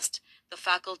last the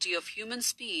faculty of human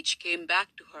speech came back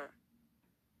to her.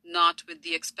 Not with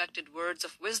the expected words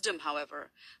of wisdom,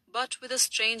 however, but with a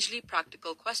strangely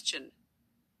practical question.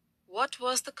 What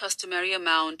was the customary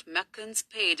amount Meccans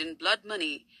paid in blood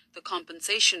money, the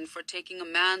compensation for taking a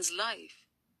man's life?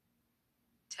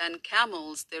 10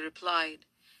 camels, they replied,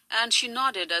 and she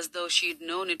nodded as though she'd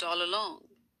known it all along.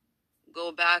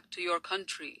 Go back to your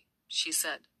country, she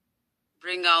said.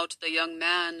 Bring out the young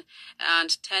man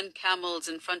and 10 camels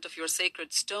in front of your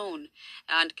sacred stone,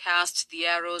 and cast the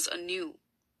arrows anew.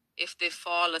 If they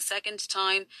fall a second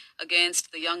time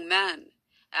against the young man,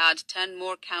 add 10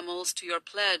 more camels to your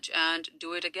pledge and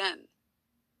do it again.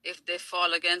 If they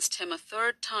fall against him a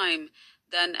third time,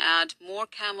 then add more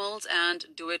camels and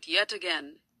do it yet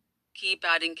again. Keep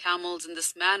adding camels in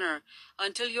this manner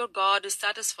until your God is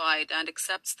satisfied and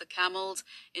accepts the camels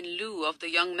in lieu of the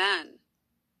young man.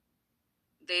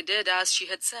 They did as she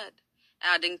had said,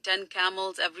 adding 10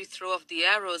 camels every throw of the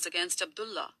arrows against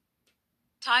Abdullah.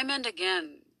 Time and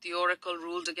again, the oracle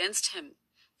ruled against him,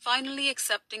 finally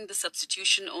accepting the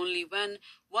substitution only when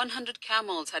 100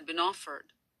 camels had been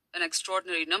offered, an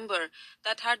extraordinary number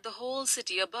that had the whole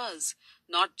city abuzz,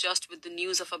 not just with the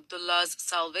news of Abdullah's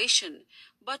salvation,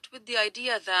 but with the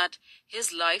idea that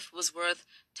his life was worth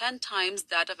 10 times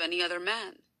that of any other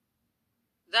man.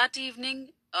 That evening,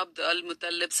 Abd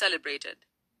al-Muttalib celebrated.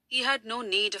 He had no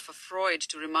need of a Freud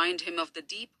to remind him of the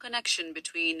deep connection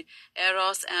between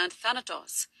Eros and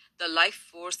Thanatos, the life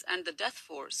force and the death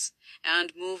force,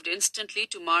 and moved instantly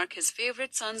to mark his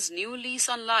favorite son's new lease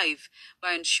on life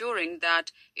by ensuring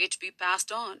that it be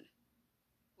passed on.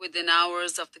 Within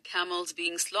hours of the camels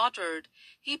being slaughtered,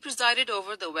 he presided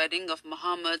over the wedding of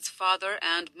Muhammad's father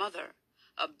and mother,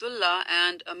 Abdullah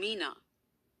and Amina.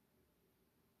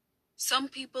 Some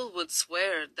people would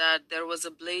swear that there was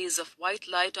a blaze of white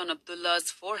light on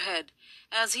Abdullah's forehead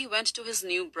as he went to his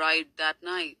new bride that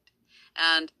night,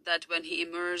 and that when he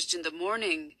emerged in the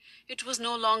morning, it was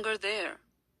no longer there.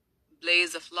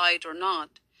 Blaze of light or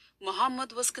not,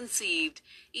 Muhammad was conceived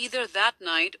either that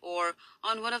night or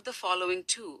on one of the following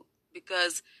two,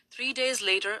 because 3 days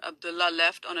later Abdullah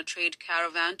left on a trade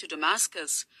caravan to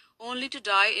Damascus, only to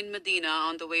die in Medina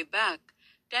on the way back,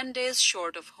 10 days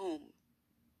short of home.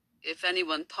 If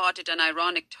anyone thought it an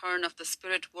ironic turn of the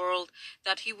spirit world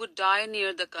that he would die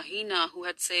near the Kahina who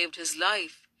had saved his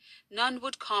life, none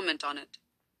would comment on it.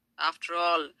 After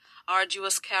all,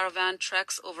 arduous caravan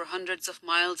treks over hundreds of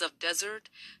miles of desert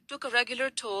took a regular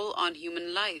toll on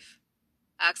human life.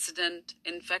 Accident,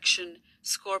 infection,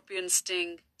 scorpion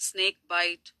sting, snake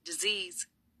bite, disease.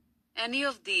 Any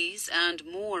of these and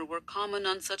more were common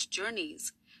on such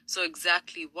journeys, so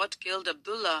exactly what killed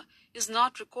Abdullah is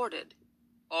not recorded.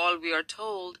 All we are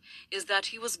told is that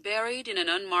he was buried in an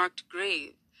unmarked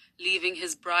grave, leaving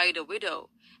his bride a widow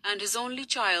and his only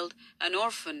child an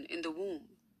orphan in the womb.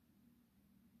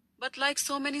 But like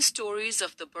so many stories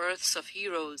of the births of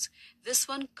heroes, this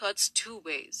one cuts two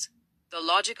ways. The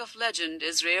logic of legend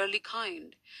is rarely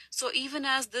kind, so even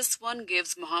as this one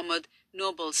gives Muhammad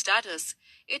noble status,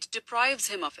 it deprives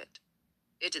him of it.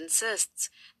 It insists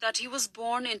that he was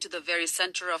born into the very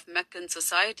center of Meccan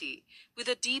society, with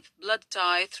a deep blood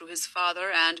tie through his father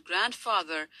and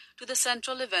grandfather to the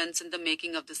central events in the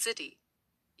making of the city.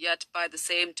 Yet by the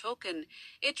same token,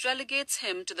 it relegates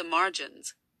him to the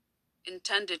margins.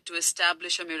 Intended to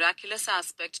establish a miraculous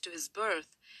aspect to his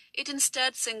birth, it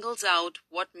instead singles out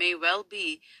what may well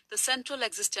be the central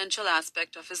existential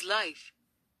aspect of his life.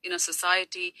 In a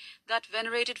society that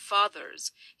venerated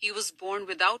fathers, he was born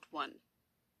without one.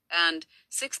 And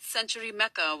 6th century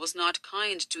Mecca was not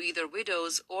kind to either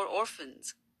widows or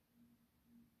orphans.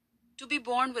 To be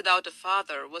born without a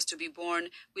father was to be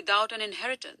born without an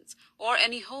inheritance or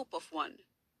any hope of one.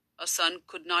 A son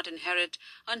could not inherit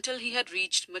until he had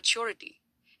reached maturity.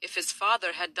 If his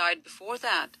father had died before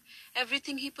that,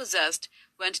 everything he possessed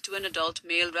went to an adult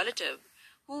male relative,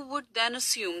 who would then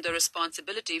assume the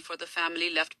responsibility for the family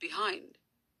left behind.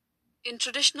 In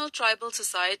traditional tribal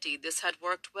society, this had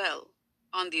worked well,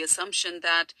 on the assumption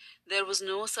that there was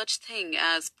no such thing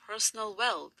as personal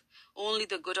wealth, only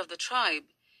the good of the tribe.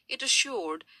 It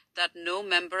assured that no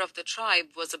member of the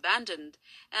tribe was abandoned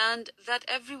and that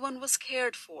everyone was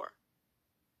cared for.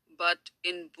 But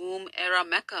in boom-era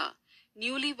Mecca,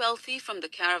 newly wealthy from the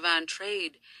caravan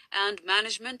trade and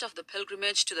management of the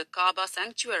pilgrimage to the Kaaba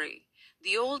sanctuary,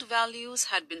 the old values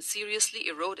had been seriously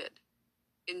eroded.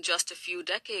 In just a few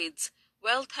decades,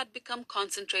 wealth had become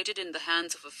concentrated in the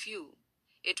hands of a few.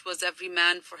 It was every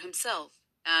man for himself,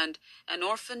 and an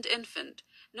orphaned infant,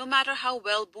 no matter how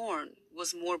well born,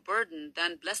 was more burden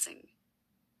than blessing.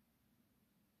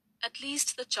 At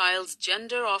least the child's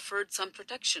gender offered some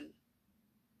protection.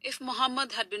 If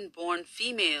Muhammad had been born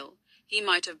female, he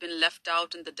might have been left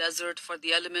out in the desert for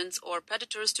the elements or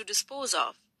predators to dispose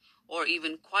of, or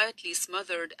even quietly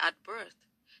smothered at birth,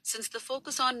 since the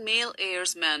focus on male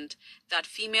heirs meant that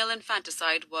female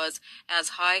infanticide was as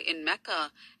high in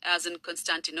Mecca as in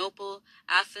Constantinople,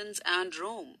 Athens, and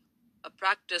Rome, a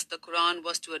practice the Quran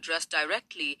was to address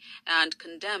directly and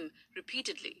condemn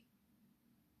repeatedly.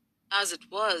 As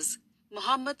it was,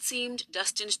 Muhammad seemed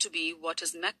destined to be what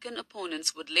his Meccan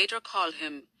opponents would later call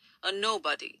him, a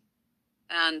nobody,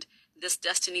 and this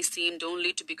destiny seemed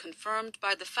only to be confirmed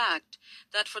by the fact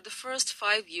that for the first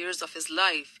 5 years of his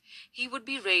life he would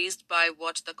be raised by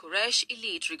what the Quraysh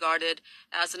elite regarded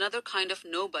as another kind of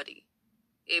nobody,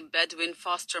 a Bedouin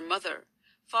foster mother,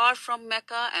 far from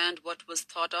Mecca and what was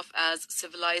thought of as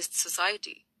civilized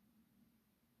society.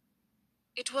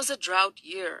 It was a drought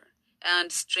year,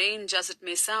 and strange as it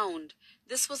may sound,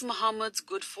 this was Muhammad's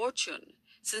good fortune,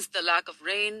 since the lack of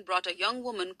rain brought a young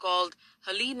woman called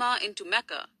Halima into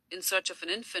Mecca in search of an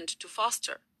infant to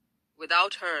foster.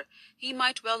 Without her, he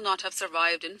might well not have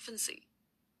survived infancy.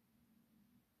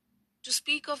 To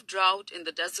speak of drought in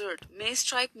the desert may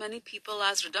strike many people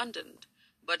as redundant,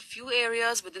 but few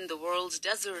areas within the world's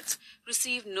deserts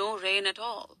receive no rain at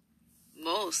all.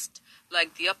 Most,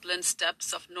 like the upland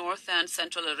steppes of North and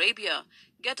Central Arabia,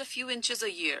 get a few inches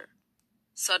a year.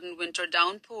 Sudden winter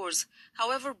downpours,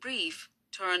 however brief,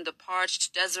 turn the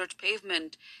parched desert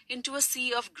pavement into a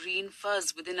sea of green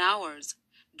fuzz within hours,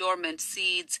 dormant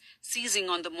seeds seizing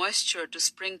on the moisture to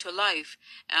spring to life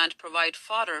and provide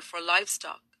fodder for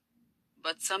livestock.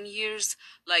 But some years,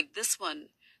 like this one,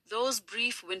 those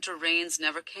brief winter rains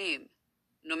never came.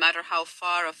 No matter how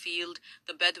far afield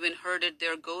the Bedouin herded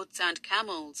their goats and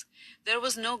camels, there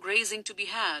was no grazing to be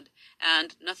had,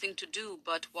 and nothing to do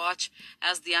but watch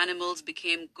as the animals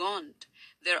became gaunt,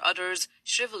 their udders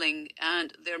shriveling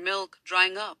and their milk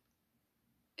drying up.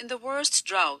 In the worst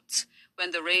droughts, when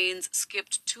the rains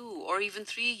skipped 2 or even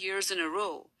 3 years in a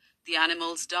row, the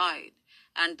animals died,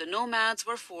 and the nomads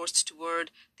were forced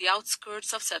toward the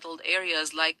outskirts of settled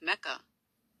areas like Mecca.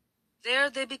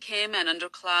 There they became an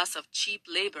underclass of cheap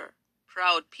labor,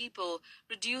 proud people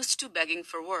reduced to begging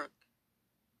for work.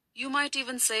 You might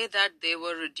even say that they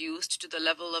were reduced to the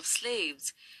level of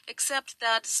slaves, except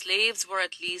that slaves were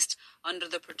at least under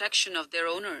the protection of their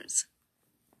owners.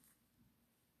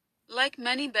 Like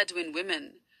many Bedouin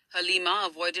women, Halima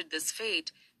avoided this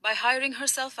fate by hiring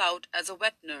herself out as a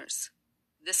wet nurse.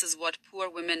 This is what poor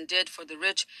women did for the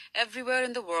rich everywhere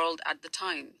in the world at the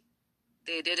time.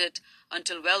 They did it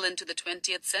until well into the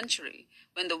 20th century,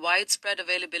 when the widespread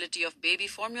availability of baby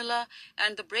formula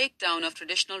and the breakdown of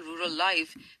traditional rural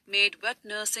life made wet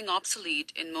nursing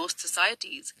obsolete in most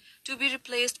societies, to be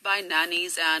replaced by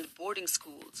nannies and boarding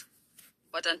schools.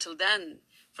 But until then,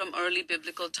 from early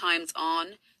biblical times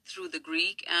on, through the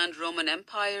Greek and Roman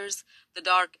empires, the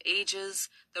Dark Ages,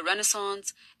 the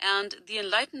Renaissance, and the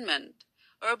Enlightenment,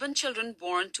 urban children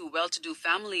born to well-to-do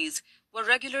families were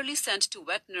regularly sent to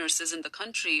wet nurses in the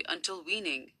country until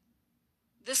weaning.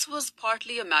 This was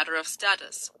partly a matter of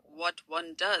status, what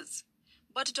one does,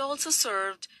 but it also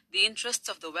served the interests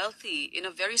of the wealthy in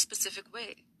a very specific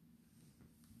way.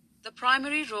 The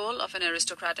primary role of an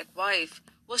aristocratic wife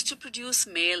was to produce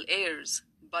male heirs,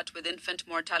 but with infant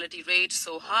mortality rate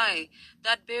so high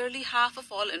that barely half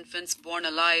of all infants born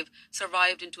alive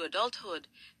survived into adulthood,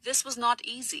 this was not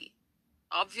easy.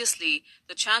 Obviously,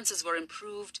 the chances were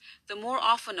improved the more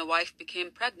often a wife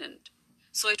became pregnant,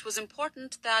 so it was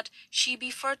important that she be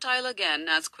fertile again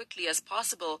as quickly as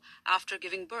possible after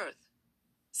giving birth.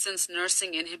 Since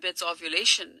nursing inhibits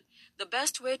ovulation, the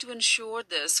best way to ensure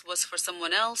this was for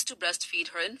someone else to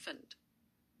breastfeed her infant.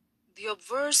 The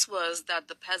obverse was that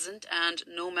the peasant and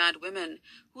nomad women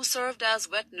who served as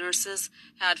wet nurses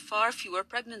had far fewer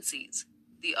pregnancies.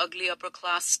 The ugly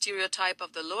upper-class stereotype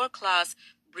of the lower class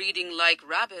breeding like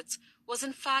rabbits was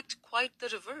in fact quite the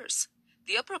reverse.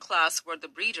 The upper class were the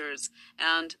breeders,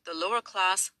 and the lower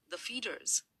class the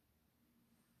feeders.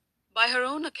 By her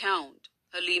own account,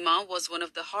 Halima was one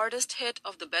of the hardest hit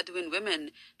of the Bedouin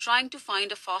women trying to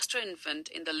find a foster infant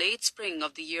in the late spring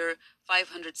of the year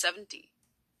 570.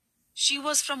 She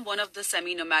was from one of the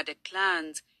semi-nomadic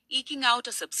clans, eking out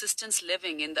a subsistence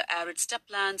living in the arid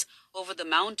steppelands over the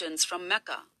mountains from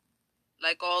Mecca.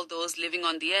 Like all those living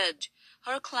on the edge,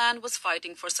 her clan was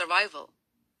fighting for survival.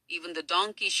 Even the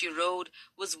donkey she rode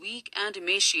was weak and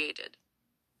emaciated.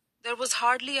 There was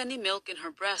hardly any milk in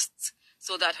her breasts,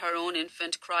 so that her own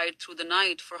infant cried through the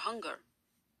night for hunger.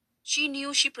 She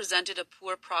knew she presented a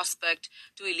poor prospect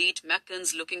to elite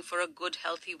Meccans looking for a good,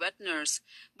 healthy wet nurse,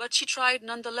 but she tried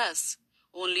nonetheless,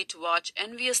 only to watch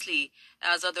enviously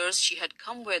as others she had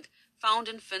come with found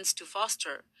infants to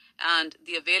foster, and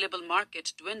the available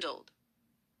market dwindled.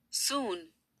 Soon,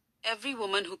 every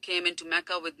woman who came into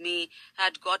Mecca with me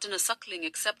had gotten a suckling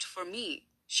except for me,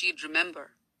 she'd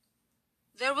remember.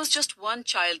 There was just one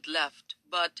child left,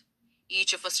 but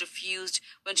each of us refused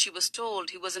when she was told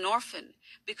he was an orphan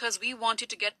because we wanted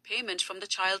to get payment from the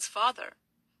child's father.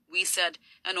 We said,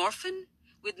 "An orphan?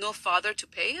 With no father to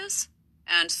pay us?"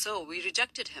 And so we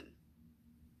rejected him.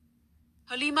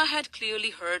 Halima had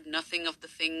clearly heard nothing of the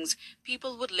things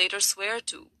people would later swear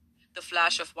to. The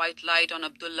flash of white light on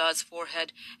Abdullah's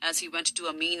forehead as he went to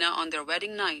Amina on their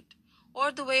wedding night,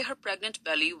 or the way her pregnant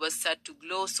belly was said to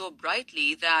glow so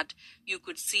brightly that you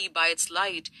could see by its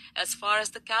light as far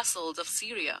as the castles of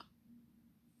Syria.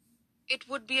 It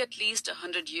would be at least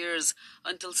 100 years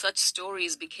until such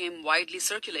stories became widely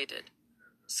circulated.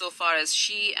 So far as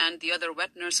she and the other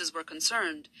wet nurses were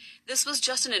concerned, this was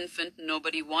just an infant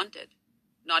nobody wanted,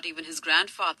 not even his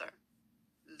grandfather.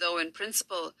 Though in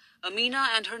principle, Amina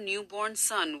and her newborn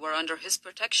son were under his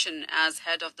protection as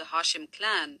head of the Hashim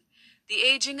clan, the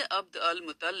aging Abd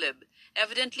al-Muttalib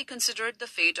evidently considered the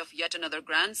fate of yet another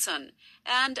grandson,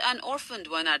 and an orphaned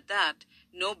one at that,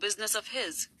 no business of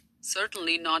his,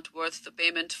 certainly not worth the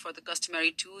payment for the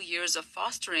customary 2 years of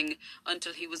fostering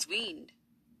until he was weaned.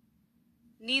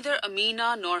 Neither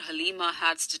Amina nor Halima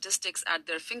had statistics at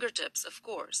their fingertips, of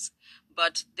course,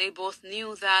 but they both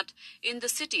knew that in the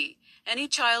city, any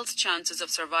child's chances of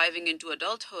surviving into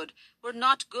adulthood were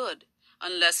not good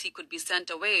unless he could be sent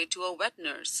away to a wet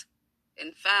nurse.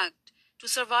 In fact, to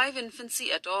survive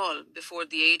infancy at all before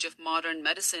the age of modern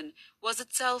medicine was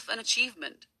itself an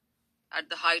achievement. At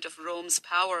the height of Rome's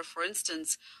power, for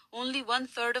instance, only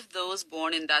 1/3 of those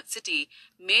born in that city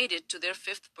made it to their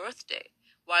 5th birthday,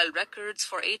 while records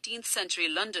for 18th century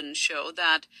London show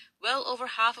that well over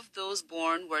half of those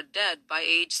born were dead by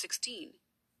age 16.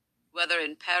 Whether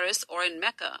in Paris or in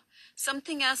Mecca,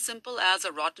 something as simple as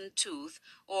a rotten tooth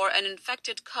or an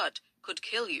infected cut could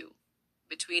kill you.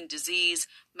 Between disease,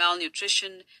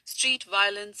 malnutrition, street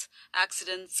violence,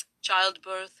 accidents,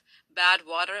 childbirth, bad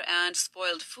water, and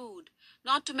spoiled food,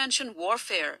 not to mention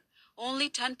warfare, only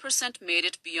 10% made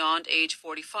it beyond age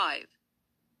 45.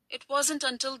 It wasn't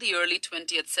until the early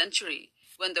 20th century,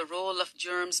 when the role of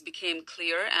germs became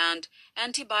clear and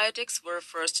antibiotics were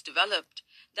first developed,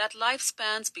 that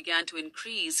lifespans began to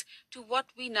increase to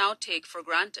what we now take for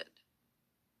granted.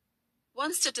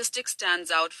 One statistic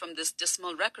stands out from this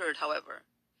dismal record, however.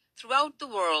 Throughout the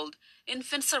world,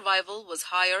 infant survival was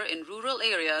higher in rural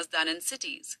areas than in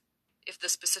cities. If the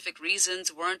specific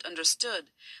reasons weren't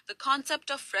understood, the concept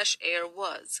of fresh air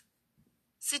was.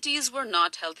 Cities were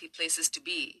not healthy places to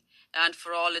be, and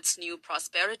for all its new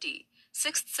prosperity,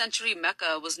 6th century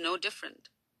Mecca was no different.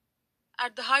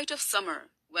 At the height of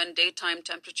summer, when daytime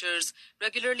temperatures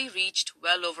regularly reached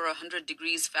well over 100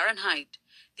 degrees Fahrenheit,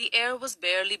 the air was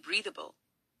barely breathable.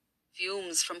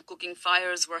 Fumes from cooking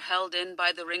fires were held in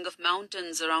by the ring of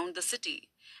mountains around the city,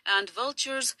 and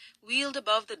vultures wheeled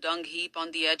above the dung heap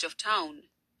on the edge of town,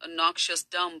 a noxious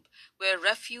dump where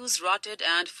refuse rotted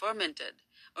and fermented,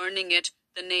 earning it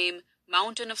the name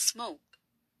Mountain of Smoke.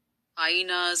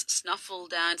 Hyenas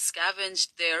snuffled and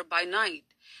scavenged there by night,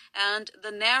 and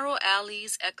the narrow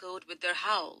alleys echoed with their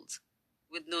howls.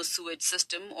 With no sewage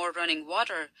system or running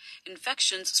water,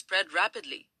 infections spread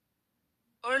rapidly.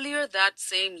 Earlier that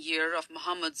same year of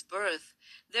Muhammad's birth,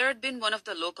 there had been one of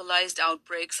the localized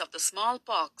outbreaks of the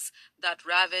smallpox that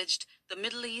ravaged the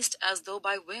Middle East as though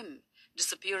by whim,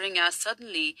 disappearing as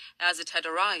suddenly as it had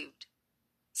arrived.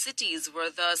 Cities were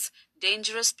thus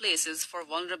dangerous places for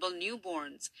vulnerable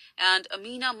newborns, and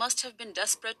Amina must have been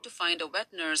desperate to find a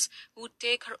wet nurse who would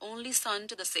take her only son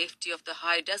to the safety of the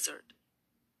high desert.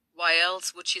 Why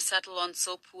else would she settle on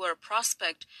so poor a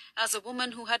prospect as a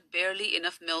woman who had barely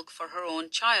enough milk for her own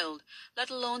child, let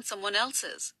alone someone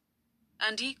else's?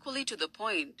 And equally to the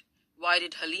point, why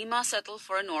did Halima settle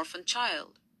for an orphan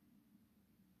child?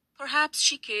 Perhaps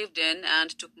she caved in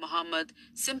and took Muhammad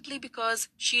simply because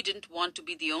she didn't want to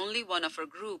be the only one of her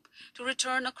group to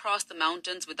return across the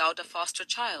mountains without a foster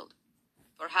child.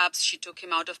 Perhaps she took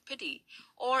him out of pity,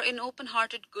 or in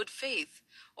open-hearted good faith,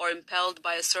 or impelled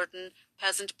by a certain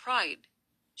peasant pride.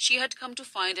 She had come to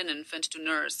find an infant to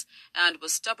nurse, and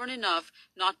was stubborn enough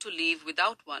not to leave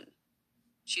without one.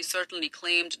 She certainly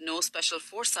claimed no special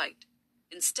foresight.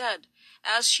 Instead,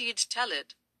 as she'd tell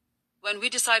it, "When we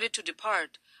decided to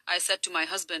depart, I said to my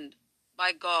husband,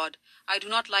 'By God, I do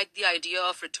not like the idea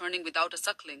of returning without a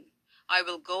suckling. I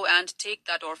will go and take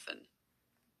that orphan.'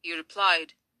 He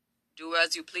replied, 'Do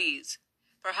as you please.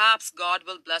 Perhaps God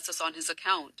will bless us on his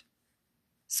account.'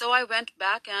 So I went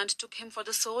back and took him for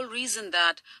the sole reason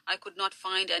that I could not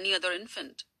find any other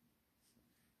infant."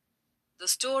 The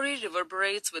story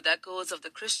reverberates with echoes of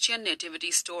the Christian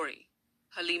nativity story.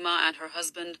 Halima and her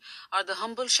husband are the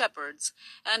humble shepherds,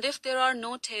 and if there are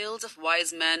no tales of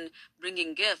wise men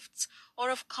bringing gifts, or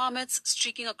of comets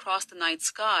streaking across the night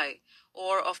sky,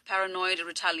 or of paranoid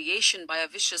retaliation by a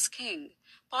vicious king,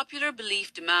 popular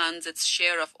belief demands its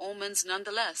share of omens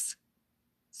nonetheless.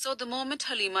 So the moment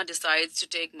Halima decides to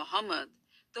take Muhammad,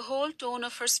 the whole tone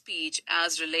of her speech,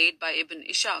 as relayed by Ibn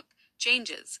Ishaq,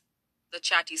 changes. The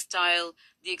chatty style,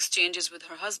 the exchanges with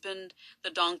her husband, the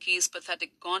donkey's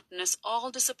pathetic gauntness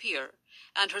all disappear,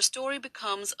 and her story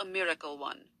becomes a miracle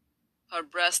one. Her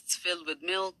breasts fill with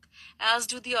milk, as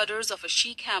do the udders of a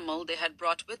she-camel they had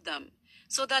brought with them,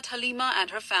 so that Halima and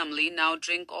her family now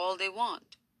drink all they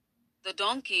want. The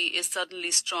donkey is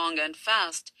suddenly strong and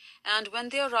fast, and when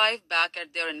they arrive back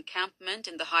at their encampment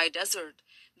in the high desert,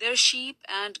 their sheep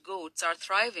and goats are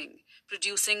thriving,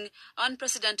 producing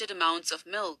unprecedented amounts of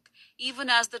milk, even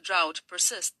as the drought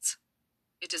persists.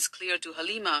 It is clear to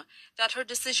Halima that her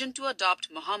decision to adopt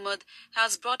Muhammad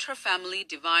has brought her family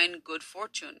divine good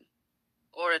fortune.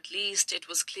 Or at least it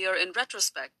was clear in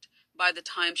retrospect by the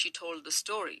time she told the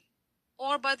story,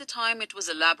 or by the time it was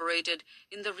elaborated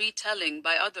in the retelling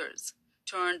by others,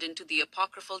 turned into the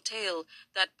apocryphal tale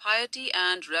that piety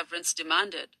and reverence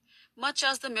demanded, much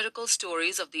as the miracle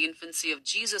stories of the infancy of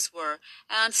Jesus were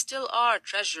and still are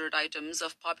treasured items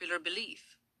of popular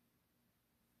belief.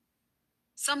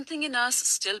 Something in us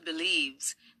still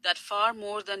believes that far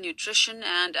more than nutrition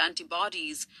and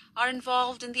antibodies are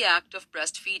involved in the act of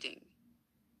breastfeeding.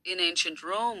 In ancient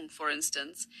Rome, for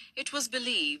instance, it was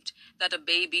believed that a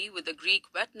baby with a Greek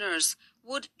wet nurse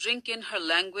would drink in her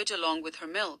language along with her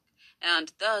milk,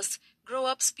 and thus grow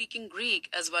up speaking Greek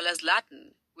as well as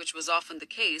Latin, which was often the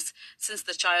case since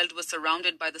the child was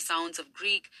surrounded by the sounds of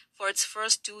Greek for its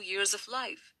first 2 years of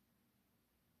life.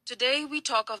 Today we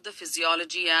talk of the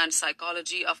physiology and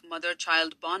psychology of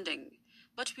mother-child bonding,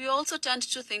 but we also tend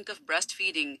to think of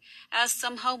breastfeeding as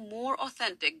somehow more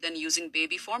authentic than using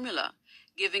baby formula,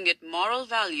 giving it moral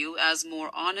value as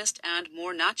more honest and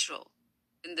more natural.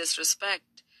 In this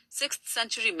respect, 6th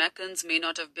century Meccans may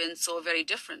not have been so very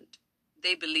different.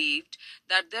 They believed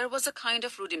that there was a kind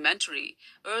of rudimentary,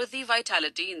 earthy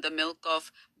vitality in the milk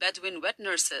of Bedouin wet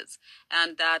nurses,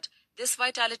 and that this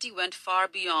vitality went far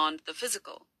beyond the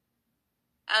physical.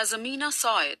 As Amina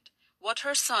saw it, what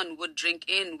her son would drink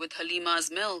in with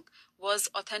Halima's milk was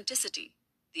authenticity,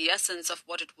 the essence of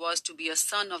what it was to be a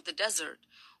son of the desert,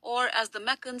 or as the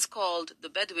Meccans called the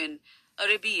Bedouin,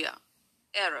 Arabia,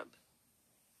 Arab.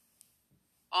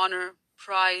 Honor,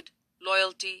 pride,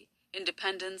 loyalty,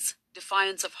 independence,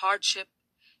 defiance of hardship,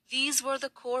 these were the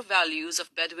core values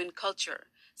of Bedouin culture,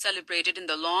 celebrated in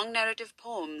the long narrative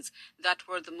poems that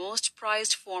were the most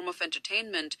prized form of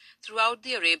entertainment throughout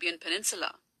the Arabian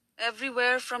Peninsula.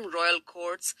 Everywhere from royal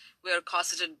courts, where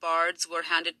cosseted bards were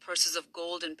handed purses of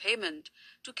gold in payment,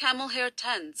 to camel-hair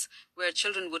tents, where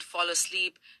children would fall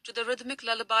asleep to the rhythmic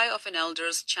lullaby of an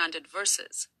elder's chanted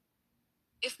verses.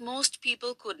 If most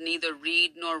people could neither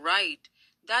read nor write,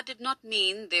 that did not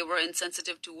mean they were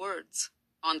insensitive to words.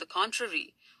 On the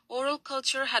contrary, oral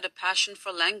culture had a passion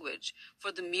for language,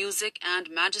 for the music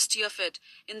and majesty of it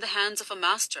in the hands of a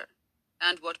master,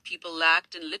 and what people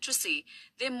lacked in literacy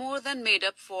they more than made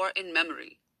up for in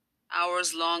memory.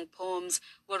 Hours-long poems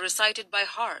were recited by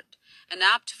heart, an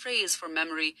apt phrase for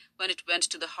memory when it went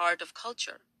to the heart of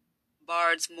culture.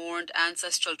 Bards mourned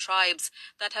ancestral tribes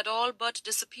that had all but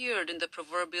disappeared in the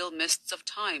proverbial mists of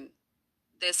time.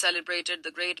 They celebrated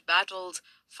the great battles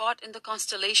fought in the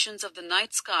constellations of the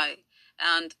night sky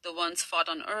and the ones fought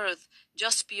on earth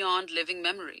just beyond living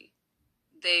memory.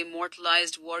 They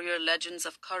immortalized warrior legends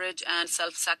of courage and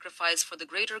self-sacrifice for the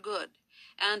greater good,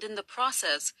 and in the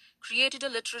process created a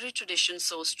literary tradition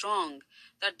so strong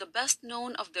that the best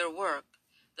known of their work,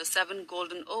 the 7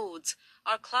 Golden Odes,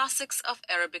 are classics of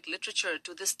Arabic literature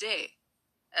to this day.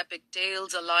 Epic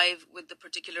tales alive with the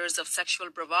particulars of sexual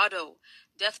bravado,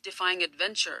 death-defying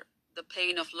adventure, the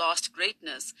pain of lost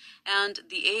greatness, and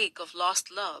the ache of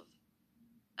lost love.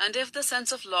 And if the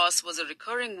sense of loss was a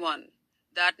recurring one,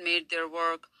 that made their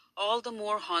work all the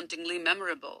more hauntingly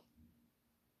memorable.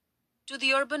 To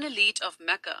the urban elite of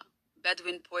Mecca,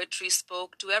 Bedouin poetry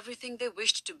spoke to everything they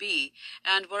wished to be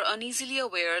and were uneasily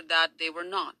aware that they were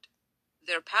not.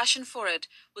 Their passion for it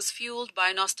was fueled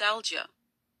by nostalgia,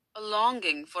 a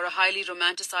longing for a highly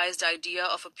romanticized idea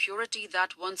of a purity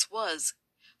that once was,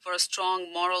 for a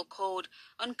strong moral code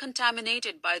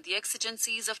uncontaminated by the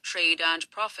exigencies of trade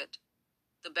and profit.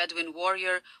 The Bedouin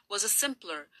warrior was a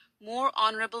simpler, more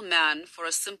honorable man for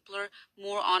a simpler,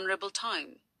 more honorable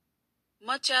time.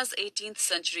 Much as 18th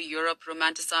century Europe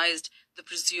romanticized the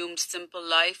presumed simple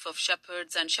life of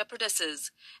shepherds and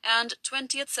shepherdesses, and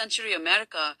 20th century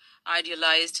America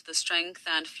idealized the strength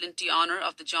and flinty honor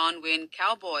of the John Wayne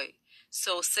cowboy,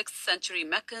 so 6th century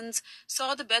Meccans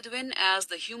saw the Bedouin as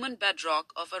the human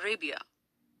bedrock of Arabia.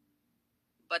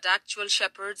 But actual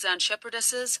shepherds and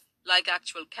shepherdesses, like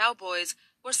actual cowboys,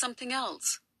 were something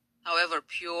else. However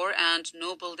pure and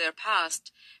noble their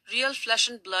past, real flesh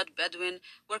and blood Bedouin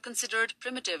were considered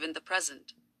primitive in the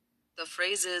present. The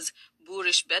phrases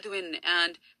boorish Bedouin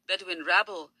and Bedouin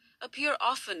rabble appear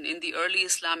often in the early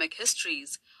Islamic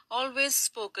histories, always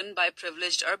spoken by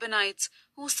privileged urbanites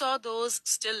who saw those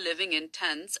still living in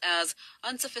tents as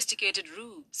unsophisticated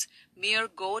rubes, mere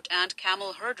goat and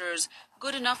camel herders,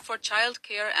 good enough for child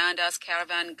care and as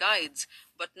caravan guides,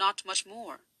 but not much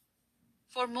more.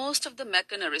 For most of the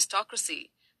Meccan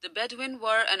aristocracy, the Bedouin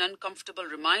were an uncomfortable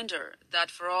reminder that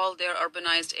for all their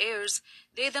urbanized heirs,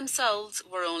 they themselves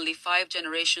were only 5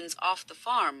 generations off the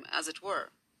farm, as it were.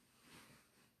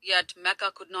 Yet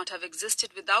Mecca could not have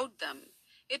existed without them.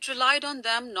 It relied on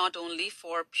them not only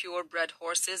for purebred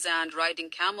horses and riding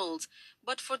camels,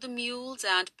 but for the mules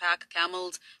and pack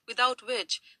camels without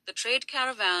which the trade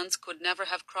caravans could never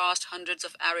have crossed hundreds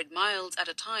of arid miles at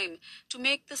a time to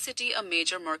make the city a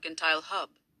major mercantile hub.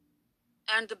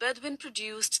 And the Bedouin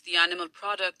produced the animal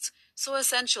products so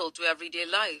essential to everyday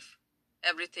life,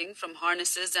 everything from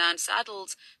harnesses and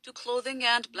saddles to clothing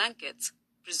and blankets,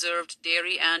 preserved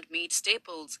dairy and meat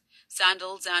staples,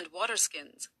 sandals and water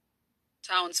skins.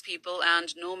 Townspeople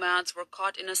and nomads were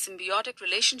caught in a symbiotic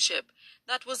relationship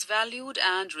that was valued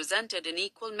and resented in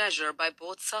equal measure by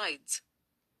both sides.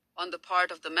 On the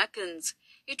part of the Meccans,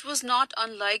 it was not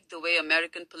unlike the way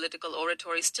American political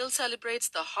oratory still celebrates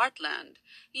the heartland,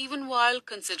 even while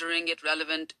considering it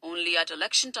relevant only at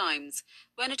election times,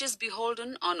 when it is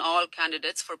beholden on all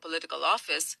candidates for political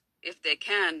office, if they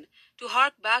can, to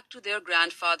hark back to their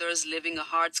grandfathers living a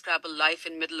hardscrabble life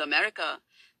in Middle America,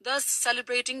 thus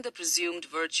celebrating the presumed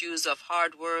virtues of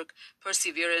hard work,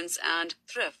 perseverance, and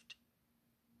thrift.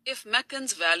 If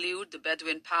Meccans valued the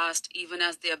Bedouin past even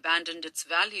as they abandoned its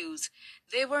values,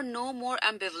 they were no more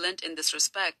ambivalent in this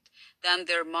respect than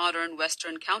their modern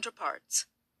Western counterparts.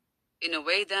 In a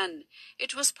way, then,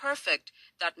 it was perfect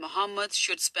that Muhammad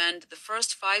should spend the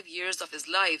first 5 years of his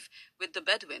life with the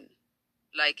Bedouin.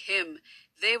 Like him,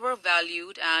 they were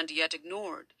valued and yet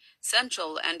ignored,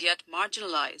 central and yet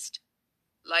marginalized.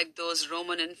 Like those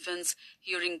Roman infants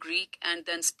hearing Greek and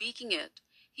then speaking it,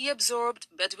 he absorbed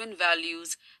Bedouin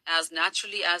values as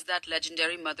naturally as that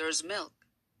legendary mother's milk.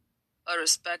 A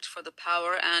respect for the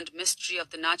power and mystery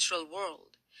of the natural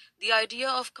world, the idea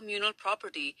of communal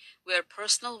property where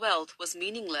personal wealth was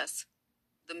meaningless,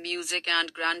 the music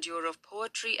and grandeur of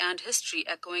poetry and history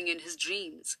echoing in his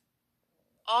dreams.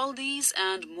 All these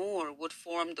and more would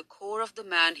form the core of the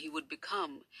man he would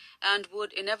become, and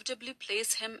would inevitably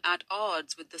place him at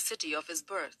odds with the city of his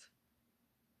birth.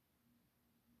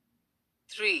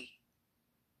 3.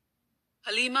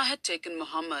 Halima had taken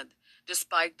Muhammad,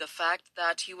 despite the fact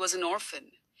that he was an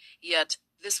orphan, yet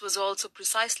this was also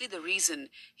precisely the reason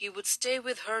he would stay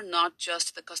with her not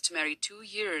just the customary 2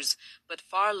 years, but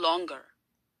far longer.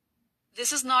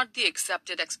 This is not the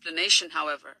accepted explanation,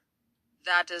 however.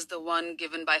 That is the one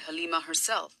given by Halima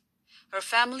herself. Her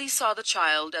family saw the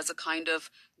child as a kind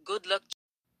of good luck.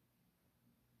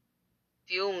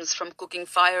 Fumes from cooking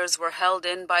fires were held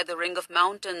in by the ring of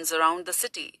mountains around the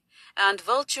city, and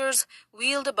vultures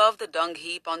wheeled above the dung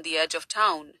heap on the edge of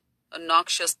town, a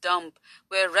noxious dump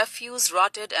where refuse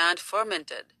rotted and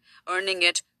fermented, earning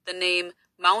it the name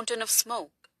Mountain of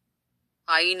Smoke.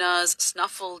 Hyenas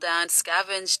snuffled and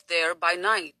scavenged there by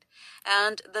night,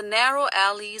 and the narrow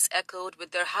alleys echoed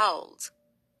with their howls.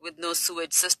 With no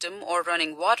sewage system or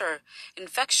running water,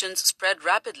 infections spread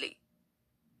rapidly.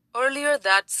 Earlier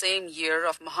that same year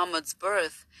of Muhammad's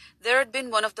birth, there had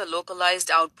been one of the localized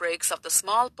outbreaks of the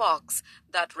smallpox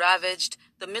that ravaged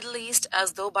the Middle East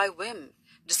as though by whim,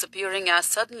 disappearing as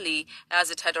suddenly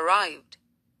as it had arrived.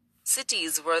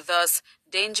 Cities were thus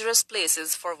dangerous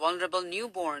places for vulnerable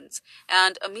newborns,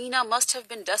 and Amina must have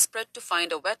been desperate to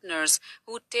find a wet nurse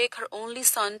who would take her only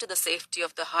son to the safety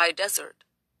of the high desert.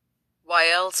 Why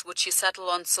else would she settle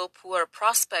on so poor a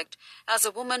prospect as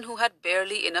a woman who had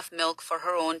barely enough milk for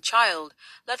her own child,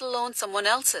 let alone someone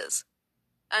else's?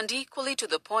 And equally to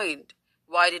the point,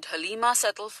 why did Halima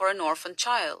settle for an orphan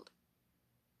child?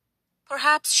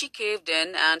 Perhaps she caved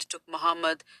in and took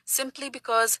Muhammad simply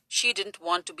because she didn't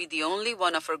want to be the only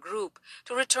one of her group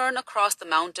to return across the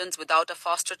mountains without a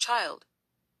foster child.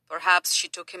 Perhaps she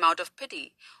took him out of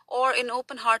pity, or in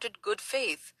open-hearted good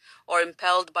faith, or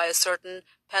impelled by a certain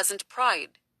peasant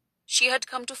pride. She had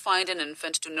come to find an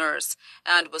infant to nurse,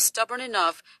 and was stubborn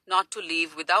enough not to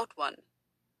leave without one.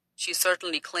 She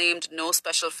certainly claimed no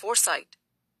special foresight.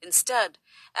 Instead,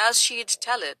 as she'd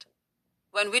tell it,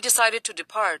 when we decided to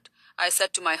depart, I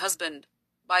said to my husband,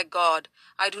 "By God,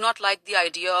 I do not like the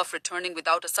idea of returning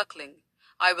without a suckling.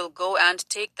 I will go and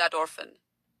take that orphan."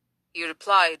 He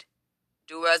replied,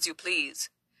 "Do as you please.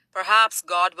 Perhaps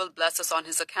God will bless us on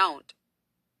his account."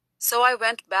 So I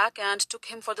went back and took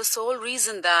him for the sole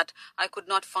reason that I could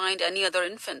not find any other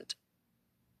infant.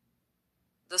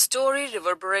 The story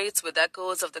reverberates with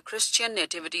echoes of the Christian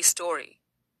nativity story.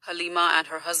 Halima and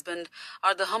her husband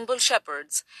are the humble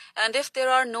shepherds, and if there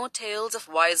are no tales of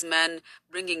wise men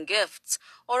bringing gifts,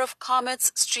 or of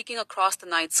comets streaking across the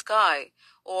night sky,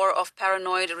 or of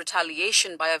paranoid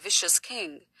retaliation by a vicious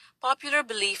king, popular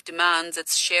belief demands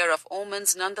its share of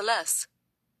omens nonetheless.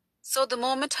 So the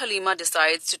moment Halima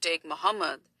decides to take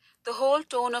Muhammad, the whole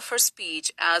tone of her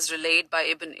speech, as relayed by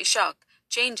Ibn Ishaq,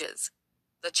 changes.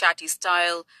 The chatty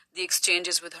style, the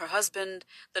exchanges with her husband,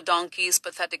 the donkey's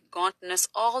pathetic gauntness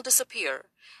all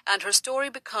disappear, and her story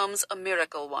becomes a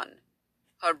miracle one.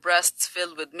 Her breasts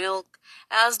fill with milk,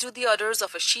 as do the udders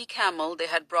of a she-camel they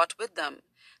had brought with them,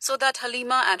 so that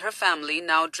Halima and her family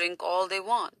now drink all they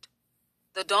want.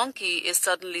 The donkey is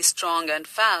suddenly strong and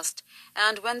fast,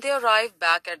 and when they arrive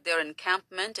back at their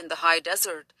encampment in the high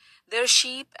desert, their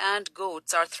sheep and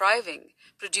goats are thriving,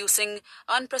 producing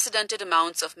unprecedented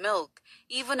amounts of milk,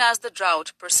 even as the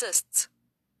drought persists.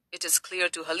 It is clear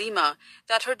to Halima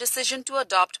that her decision to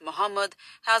adopt Muhammad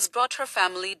has brought her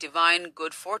family divine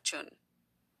good fortune.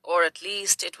 Or at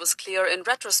least it was clear in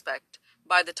retrospect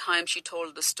by the time she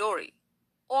told the story,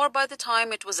 or by the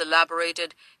time it was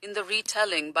elaborated in the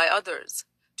retelling by others,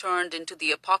 turned into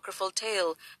the apocryphal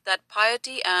tale that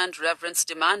piety and reverence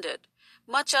demanded,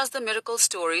 much as the miracle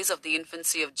stories of the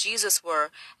infancy of Jesus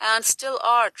were and still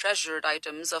are treasured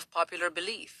items of popular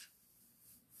belief.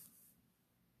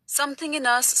 Something in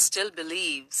us still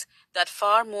believes that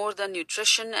far more than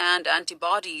nutrition and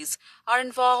antibodies are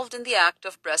involved in the act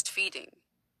of breastfeeding.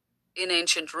 In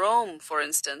ancient Rome, for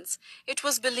instance, it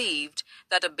was believed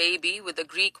that a baby with a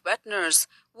Greek wet nurse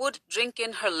would drink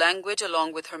in her language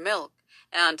along with her milk,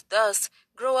 and thus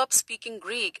grow up speaking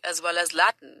Greek as well as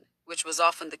Latin, which was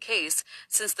often the case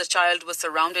since the child was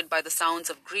surrounded by the sounds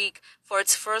of Greek for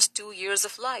its first 2 years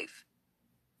of life.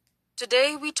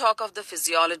 Today we talk of the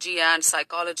physiology and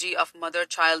psychology of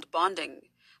mother-child bonding,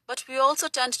 but we also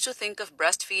tend to think of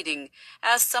breastfeeding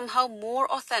as somehow more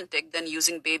authentic than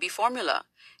using baby formula,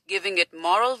 giving it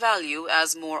moral value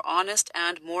as more honest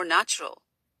and more natural.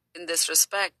 In this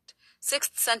respect,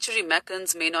 6th century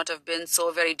Meccans may not have been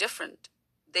so very different.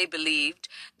 They believed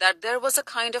that there was a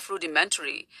kind of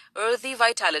rudimentary, earthy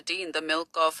vitality in the milk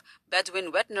of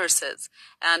Bedouin wet nurses,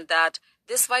 and that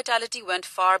this vitality went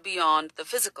far beyond the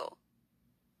physical.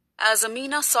 As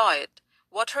Amina saw it,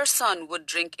 what her son would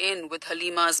drink in with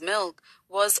Halima's milk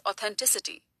was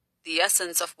authenticity, the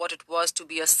essence of what it was to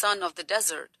be a son of the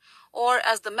desert, or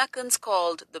as the Meccans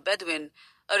called the Bedouin,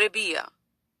 Arabia,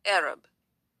 Arab.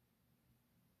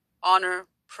 Honor,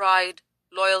 pride,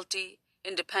 loyalty,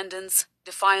 independence,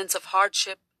 defiance of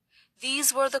hardship,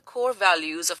 these were the core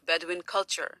values of Bedouin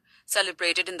culture,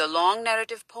 celebrated in the long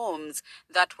narrative poems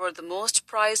that were the most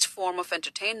prized form of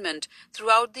entertainment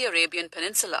throughout the Arabian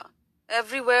Peninsula.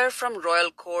 Everywhere from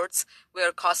royal courts,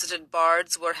 where cosseted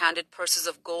bards were handed purses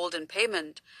of gold in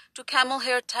payment, to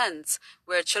camel-hair tents,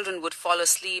 where children would fall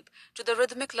asleep to the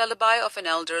rhythmic lullaby of an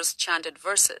elder's chanted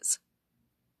verses.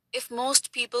 If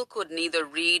most people could neither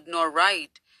read nor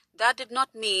write, that did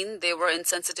not mean they were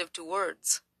insensitive to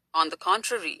words. On the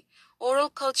contrary, oral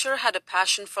culture had a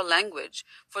passion for language,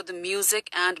 for the music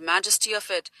and majesty of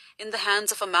it in the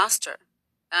hands of a master.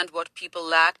 And what people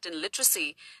lacked in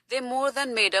literacy, they more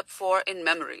than made up for in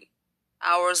memory.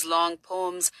 Hours-long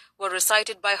poems were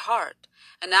recited by heart,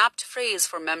 an apt phrase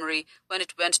for memory when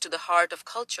it went to the heart of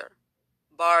culture.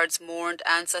 Bards mourned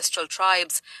ancestral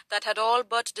tribes that had all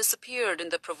but disappeared in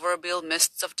the proverbial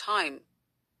mists of time.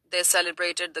 They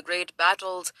celebrated the great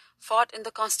battles fought in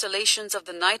the constellations of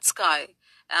the night sky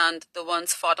and the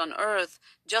ones fought on earth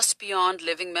just beyond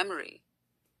living memory.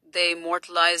 They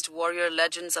immortalized warrior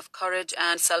legends of courage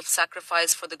and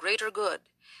self-sacrifice for the greater good,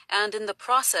 and in the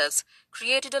process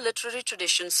created a literary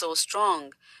tradition so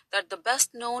strong that the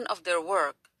best known of their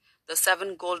work, the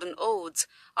 7 Golden Odes,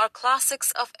 are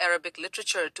classics of Arabic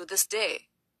literature to this day.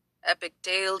 Epic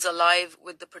tales alive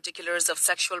with the particulars of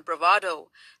sexual bravado,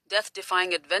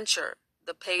 death-defying adventure,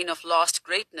 the pain of lost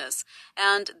greatness,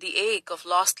 and the ache of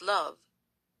lost love.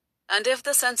 And if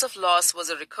the sense of loss was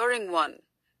a recurring one,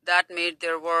 that made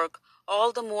their work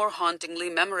all the more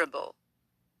hauntingly memorable.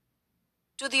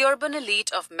 To the urban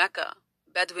elite of Mecca,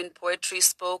 Bedouin poetry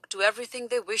spoke to everything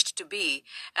they wished to be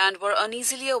and were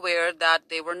uneasily aware that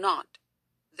they were not.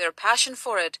 Their passion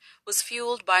for it was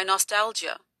fueled by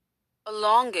nostalgia, a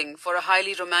longing for a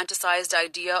highly romanticized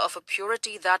idea of a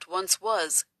purity that once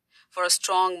was, for a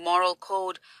strong moral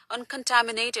code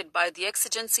uncontaminated by the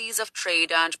exigencies of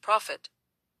trade and profit.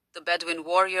 The Bedouin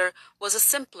warrior was a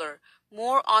simpler,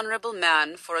 more honorable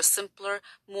man for a simpler,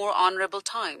 more honorable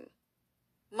time.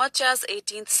 Much as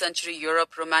 18th century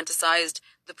Europe romanticized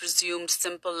the presumed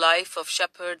simple life of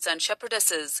shepherds and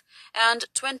shepherdesses, and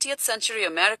 20th century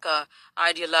America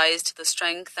idealized the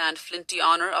strength and flinty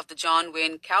honor of the John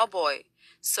Wayne cowboy,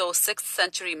 so 6th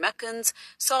century Meccans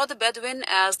saw the Bedouin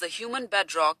as the human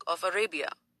bedrock of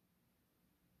Arabia.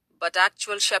 But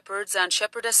actual shepherds and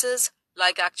shepherdesses,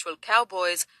 like actual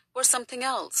cowboys, were something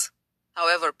else.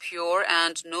 However pure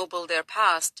and noble their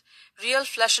past, real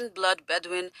flesh and blood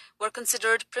Bedouin were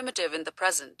considered primitive in the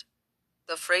present.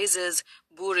 The phrases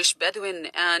boorish Bedouin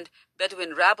and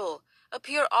Bedouin rabble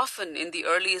appear often in the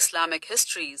early Islamic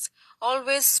histories,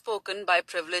 always spoken by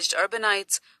privileged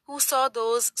urbanites who saw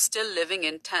those still living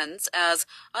in tents as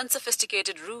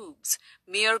unsophisticated rubes,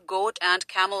 mere goat and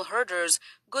camel herders,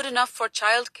 good enough for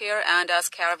childcare and as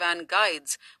caravan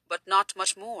guides, but not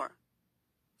much more.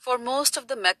 For most of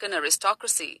the Meccan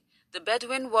aristocracy, the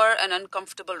Bedouin were an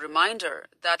uncomfortable reminder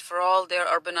that for all their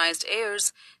urbanized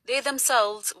heirs, they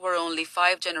themselves were only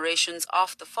 5 generations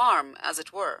off the farm, as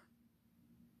it were.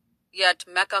 Yet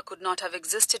Mecca could not have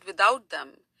existed without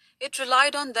them. It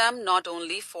relied on them not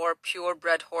only for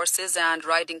purebred horses and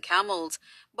riding camels,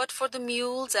 but for the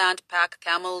mules and pack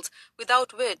camels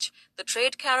without which the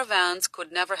trade caravans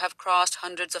could never have crossed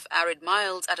hundreds of arid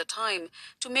miles at a time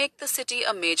to make the city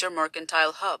a major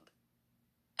mercantile hub.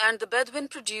 And the Bedouin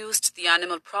produced the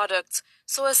animal products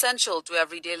so essential to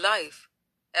everyday life,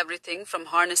 everything from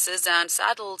harnesses and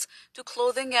saddles to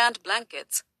clothing and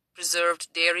blankets,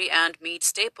 preserved dairy and meat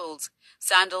staples,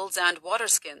 sandals and water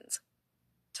skins.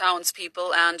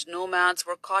 Townspeople and nomads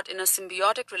were caught in a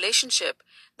symbiotic relationship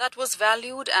that was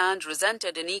valued and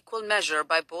resented in equal measure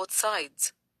by both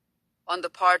sides. On the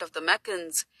part of the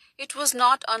Meccans, it was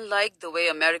not unlike the way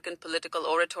American political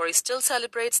oratory still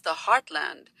celebrates the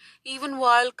heartland, even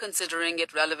while considering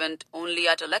it relevant only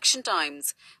at election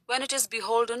times, when it is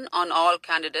beholden on all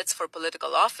candidates for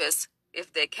political office,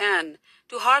 if they can,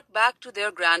 to hark back to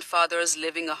their grandfathers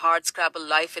living a hardscrabble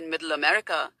life in Middle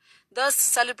America, thus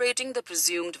celebrating the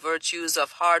presumed virtues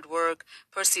of hard work,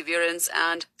 perseverance,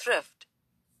 and thrift.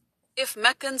 If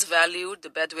Meccans valued the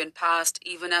Bedouin past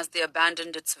even as they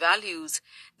abandoned its values,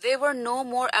 they were no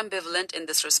more ambivalent in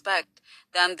this respect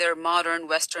than their modern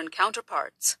Western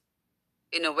counterparts.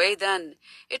 In a way, then,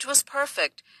 it was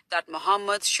perfect that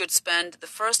Muhammad should spend the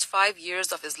first 5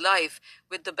 years of his life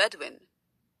with the Bedouin.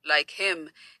 Like him,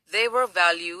 they were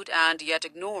valued and yet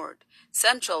ignored,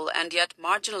 central and yet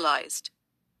marginalized.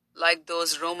 Like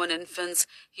those Roman infants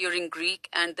hearing Greek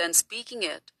and then speaking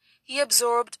it, he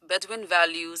absorbed Bedouin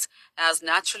values as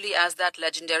naturally as that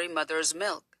legendary mother's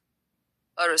milk.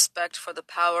 A respect for the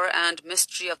power and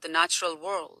mystery of the natural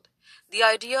world, the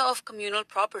idea of communal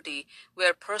property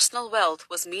where personal wealth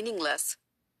was meaningless,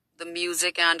 the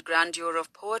music and grandeur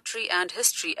of poetry and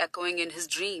history echoing in his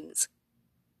dreams.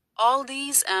 All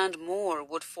these and more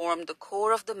would form the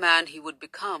core of the man he would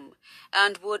become,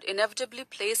 and would inevitably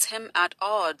place him at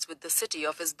odds with the city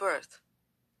of his birth.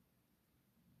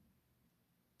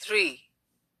 3.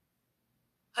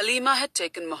 Halima had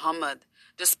taken Muhammad,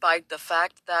 despite the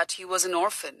fact that he was an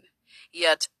orphan,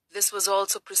 yet this was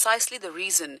also precisely the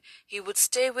reason he would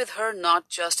stay with her not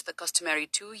just the customary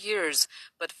 2 years,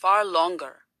 but far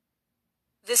longer.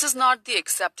 This is not the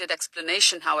accepted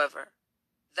explanation, however.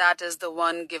 That is the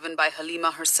one given by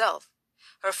Halima herself.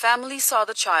 Her family saw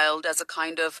the child as a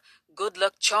kind of good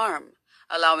luck charm,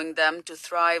 allowing them to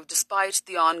thrive despite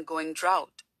the ongoing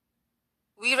drought.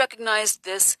 We recognized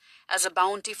this as a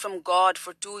bounty from God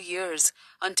for 2 years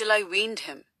until I weaned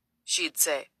him, she'd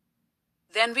say.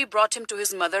 Then we brought him to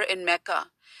his mother in Mecca,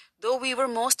 though we were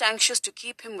most anxious to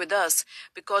keep him with us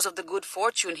because of the good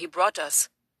fortune he brought us.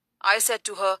 I said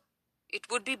to her, "It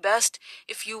would be best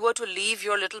if you were to leave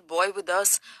your little boy with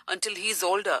us until he is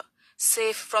older,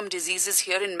 safe from diseases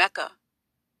here in Mecca."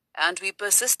 And we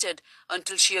persisted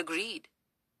until she agreed.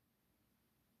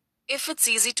 If it's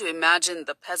easy to imagine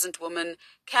the peasant woman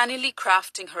cannily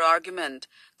crafting her argument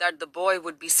that the boy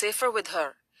would be safer with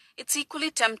her, it's equally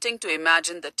tempting to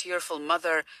imagine the tearful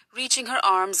mother reaching her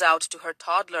arms out to her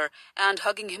toddler and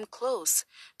hugging him close,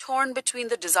 torn between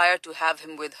the desire to have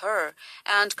him with her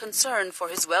and concern for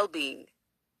his well-being.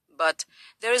 but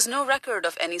there is no record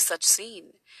of any such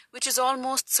scene, which is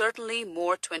almost certainly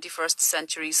more 21st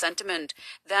century sentiment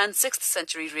than 6th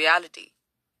century reality.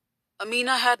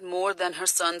 Amina had more than her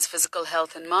son's physical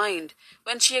health in mind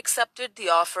when she accepted the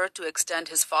offer to extend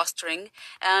his fostering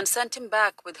and sent him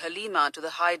back with Halima to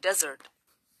the high desert.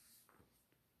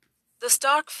 The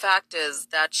stark fact is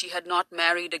that she had not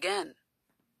married again.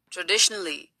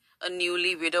 Traditionally, a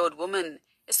newly widowed woman,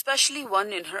 especially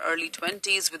one in her early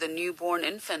 20s with a newborn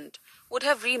infant, would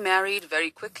have remarried very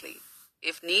quickly.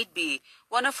 If need be,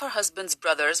 one of her husband's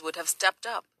brothers would have stepped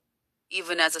up.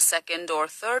 Even as a second or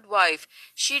third wife,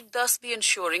 she'd thus be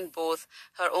ensuring both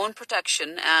her own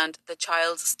protection and the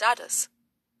child's status.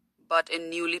 But in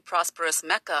newly prosperous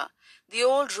Mecca, the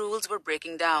old rules were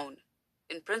breaking down.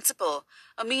 In principle,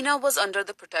 Amina was under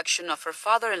the protection of her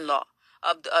father-in-law,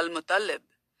 Abd al-Muttalib.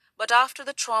 But after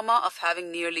the trauma of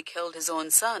having nearly killed his own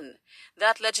son,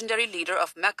 that legendary leader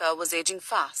of Mecca was aging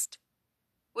fast.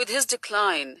 With his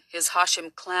decline, his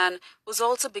Hashim clan was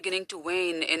also beginning to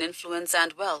wane in influence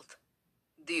and wealth.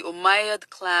 The Umayyad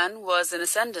clan was in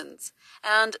ascendance,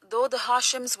 and though the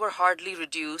Hashims were hardly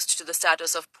reduced to the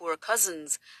status of poor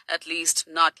cousins, at least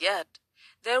not yet,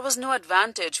 there was no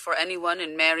advantage for anyone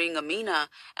in marrying Amina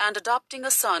and adopting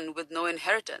a son with no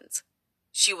inheritance.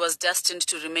 She was destined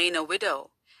to remain a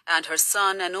widow, and her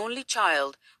son, an only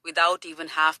child, without even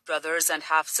half-brothers and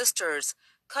half-sisters,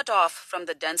 cut off from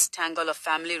the dense tangle of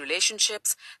family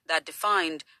relationships that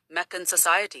defined Meccan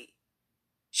society.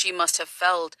 She must have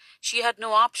felt she had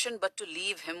no option but to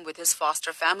leave him with his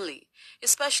foster family,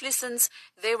 especially since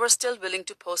they were still willing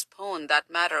to postpone that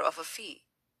matter of a fee.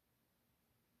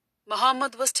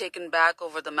 Muhammad was taken back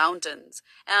over the mountains,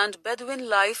 and Bedouin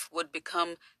life would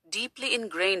become deeply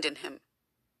ingrained in him.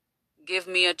 "Give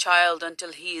me a child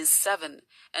until he is 7,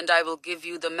 and I will give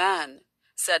you the man,"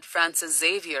 said Francis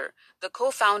Xavier, the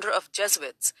co-founder of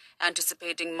Jesuits,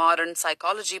 anticipating modern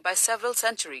psychology by several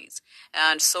centuries,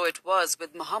 and so it was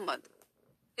with Muhammad.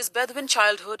 His Bedouin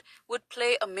childhood would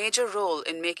play a major role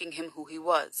in making him who he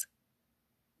was.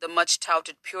 The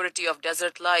much-touted purity of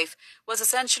desert life was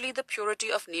essentially the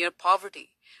purity of near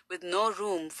poverty, with no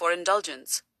room for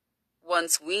indulgence.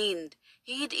 Once weaned,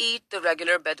 he'd eat the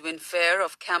regular Bedouin fare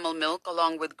of camel milk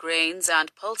along with grains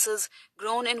and pulses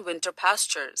grown in winter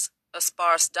pastures, a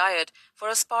sparse diet for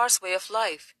a sparse way of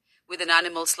life, with an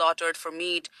animal slaughtered for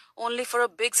meat only for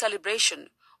a big celebration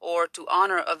or to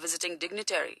honor a visiting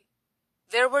dignitary.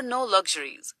 There were no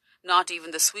luxuries, not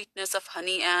even the sweetness of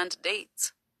honey and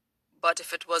dates. But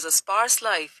if it was a sparse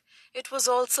life, it was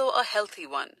also a healthy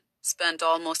one, spent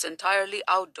almost entirely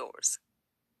outdoors.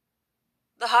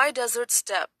 The high desert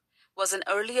steppe was an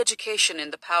early education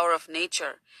in the power of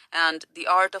nature and the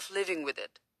art of living with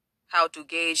it. How to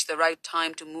gauge the right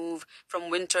time to move from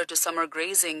winter to summer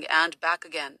grazing and back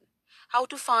again. How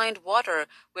to find water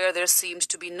where there seems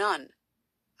to be none.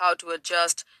 How to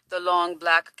adjust the long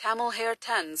black camel hair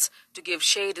tents to give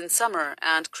shade in summer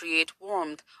and create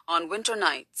warmth on winter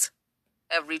nights.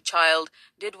 Every child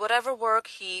did whatever work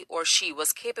he or she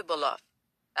was capable of.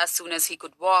 As soon as he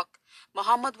could walk,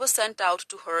 Muhammad was sent out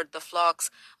to herd the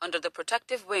flocks under the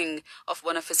protective wing of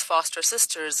one of his foster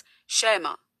sisters,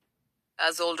 Shema.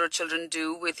 As older children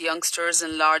do with youngsters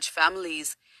in large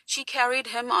families, she carried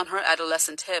him on her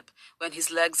adolescent hip when his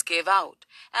legs gave out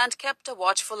and kept a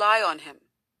watchful eye on him.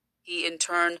 He in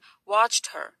turn watched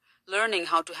her, learning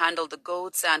how to handle the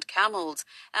goats and camels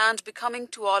and becoming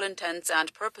to all intents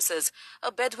and purposes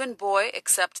a Bedouin boy,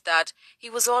 except that he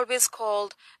was always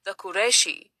called the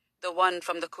Qureshi, the one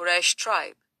from the Quraysh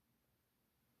tribe.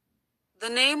 The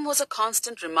name was a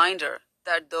constant reminder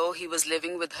that though he was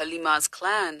living with Halima's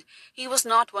clan, he was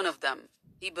not one of them.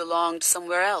 He belonged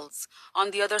somewhere else,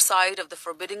 on the other side of the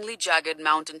forbiddingly jagged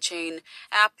mountain chain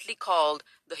aptly called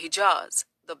the Hijaz,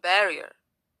 the barrier.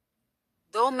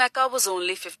 Though Mecca was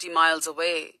only 50 miles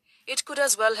away, it could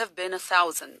as well have been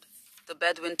 1,000. The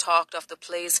Bedouin talked of the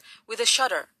place with a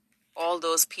shudder. All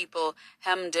those people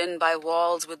hemmed in by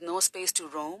walls with no space to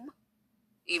roam?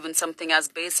 Even something as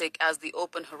basic as the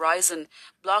open horizon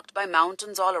blocked by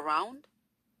mountains all around?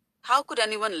 How could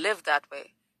anyone live that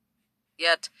way?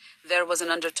 Yet there was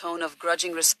an undertone of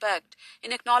grudging respect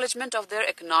in acknowledgement of their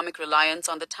economic reliance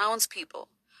on the townspeople,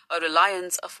 a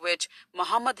reliance of which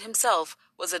Muhammad himself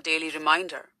was a daily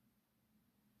reminder.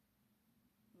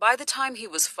 By the time he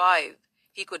was 5,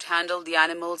 he could handle the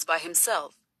animals by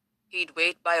himself. He'd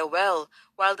wait by a well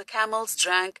while the camels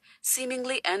drank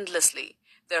seemingly endlessly,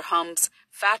 their humps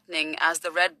fattening as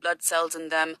the red blood cells in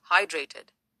them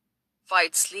hydrated.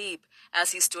 Fight sleep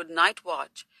as he stood night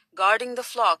watch, guarding the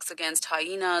flocks against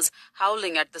hyenas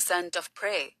howling at the scent of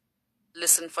prey.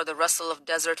 listen for the rustle of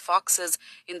desert foxes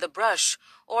in the brush,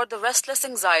 or the restless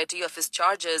anxiety of his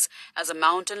charges as a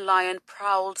mountain lion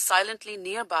prowled silently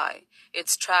nearby,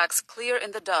 its tracks clear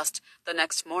in the dust the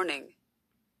next morning.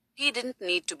 He didn't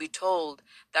need to be told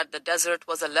that the desert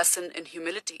was a lesson in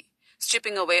humility,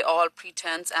 stripping away all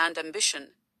pretense and ambition.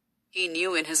 He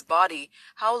knew in his body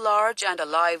how large and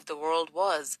alive the world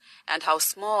was, and how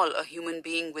small a human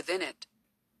being within it.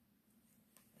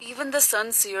 Even the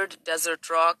sun-seared desert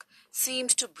rock seemed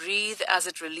to breathe as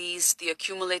it released the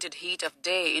accumulated heat of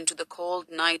day into the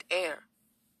cold night air.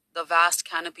 The vast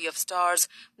canopy of stars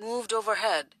moved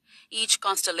overhead, each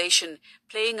constellation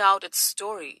playing out its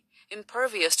story,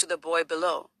 impervious to the boy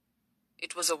below.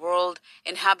 It was a world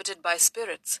inhabited by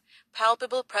spirits,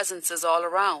 palpable presences all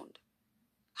around.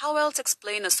 How else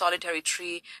explain a solitary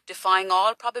tree defying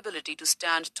all probability to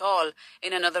stand tall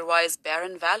in an otherwise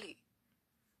barren valley?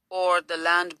 Or the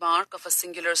landmark of a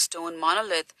singular stone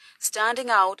monolith standing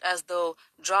out as though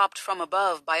dropped from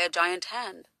above by a giant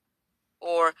hand?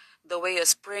 Or the way a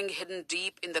spring hidden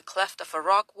deep in the cleft of a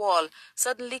rock wall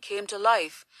suddenly came to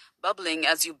life, bubbling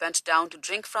as you bent down to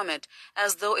drink from it,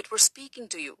 as though it were speaking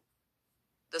to you?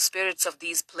 The spirits of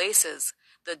these places,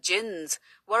 the jinns,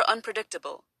 were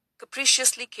unpredictable,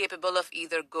 capriciously capable of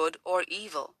either good or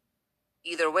evil.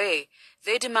 Either way,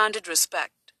 they demanded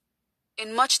respect.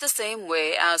 In much the same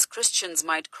way as Christians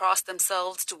might cross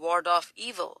themselves to ward off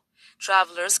evil,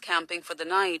 travelers camping for the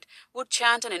night would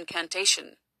chant an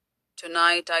incantation.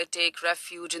 Tonight I take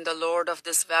refuge in the Lord of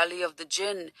this valley of the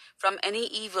jinn from any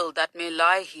evil that may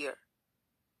lie here.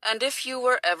 And if you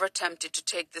were ever tempted to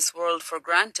take this world for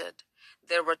granted,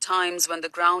 there were times when the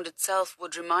ground itself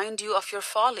would remind you of your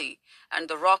folly, and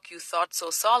the rock you thought so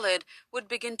solid would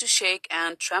begin to shake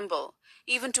and tremble,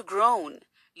 even to groan,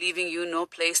 leaving you no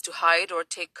place to hide or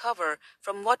take cover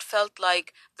from what felt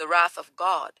like the wrath of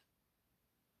God.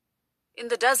 In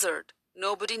the desert,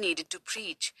 nobody needed to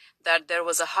preach that there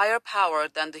was a higher power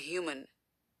than the human,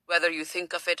 whether you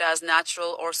think of it as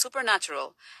natural or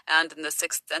supernatural, and in the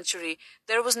 6th century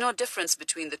there was no difference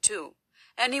between the two.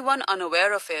 Anyone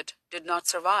unaware of it did not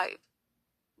survive.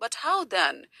 But how,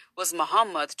 then, was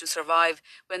Muhammad to survive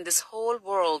when this whole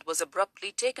world was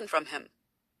abruptly taken from him?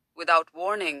 Without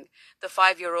warning, the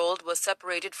 5-year-old was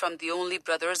separated from the only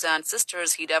brothers and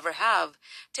sisters he'd ever have,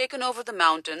 taken over the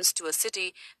mountains to a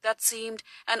city that seemed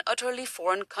an utterly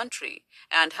foreign country,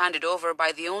 and handed over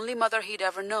by the only mother he'd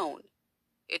ever known.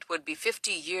 It would be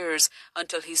 50 years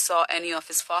until he saw any of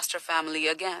his foster family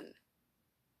again.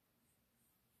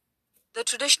 The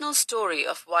traditional story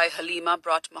of why Halima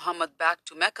brought Muhammad back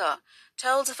to Mecca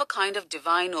tells of a kind of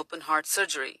divine open-heart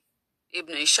surgery.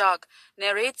 Ibn Ishaq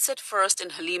narrates it first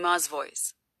in Halima's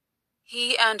voice.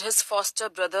 He and his foster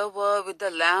brother were with the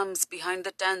lambs behind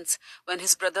the tents when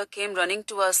his brother came running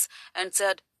to us and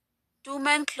said, "2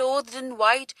 men clothed in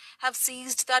white have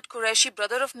seized that Qurayshi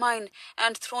brother of mine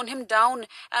and thrown him down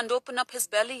and opened up his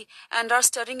belly and are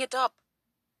stirring it up."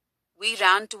 We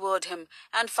ran toward him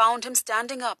and found him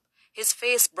standing up, his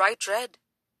face bright red.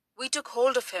 We took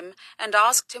hold of him and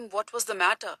asked him what was the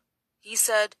matter. He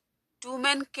said, "2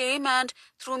 men came and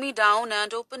threw me down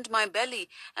and opened my belly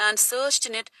and searched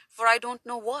in it for I don't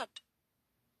know what."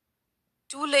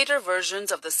 2 later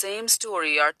versions of the same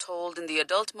story are told in the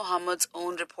adult Muhammad's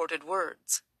own reported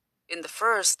words. In the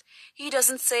first, he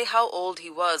doesn't say how old he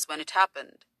was when it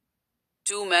happened.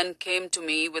 "2 men came to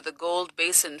me with a gold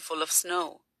basin full of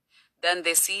snow. Then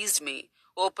they seized me,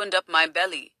 opened up my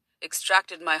belly,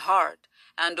 extracted my heart,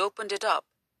 and opened it up.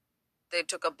 They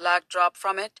took a black drop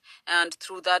from it and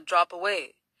threw that drop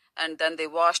away, and then they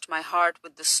washed my heart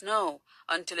with the snow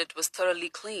until it was thoroughly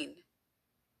clean."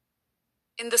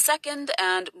 In the second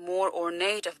and more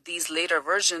ornate of these later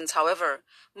versions, however,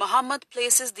 Muhammad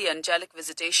places the angelic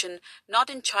visitation not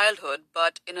in childhood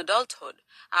but in adulthood,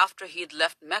 after he had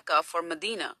left Mecca for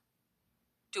Medina.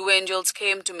 "2 angels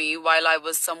came to me while I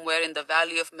was somewhere in the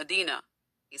valley of Medina,"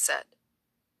 he said.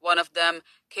 "One of them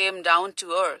came down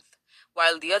to earth,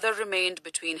 while the other remained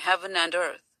between heaven and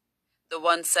earth. The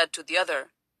one said to the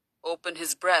other, 'Open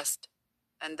his breast,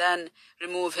 and then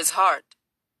remove his heart.'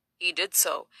 He did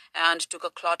so, and took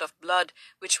a clot of blood,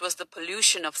 which was the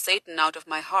pollution of Satan, out of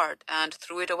my heart, and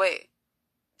threw it away.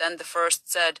 Then the first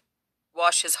said,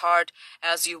 'Wash his heart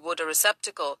as you would a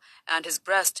receptacle, and his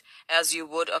breast as you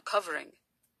would a covering.'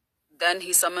 Then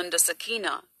he summoned a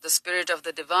Sakina, the spirit of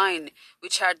the divine,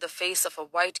 which had the face of a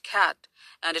white cat,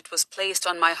 and it was placed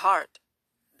on my heart.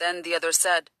 Then the other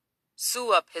said,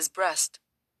 'Sew up his breast.'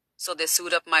 So they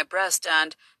sewed up my breast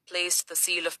and placed the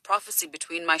seal of prophecy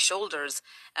between my shoulders,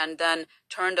 and then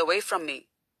turned away from me.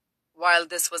 While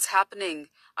this was happening,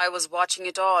 I was watching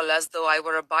it all as though I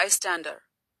were a bystander."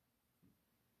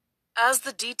 As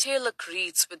the detail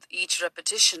accretes with each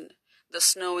repetition, the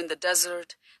snow in the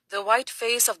desert, the white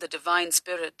face of the divine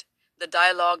spirit, the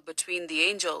dialogue between the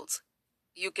angels,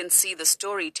 you can see the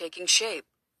story taking shape.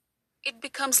 It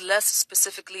becomes less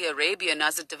specifically Arabian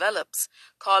as it develops,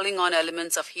 calling on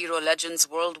elements of hero legends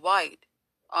worldwide,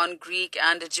 on Greek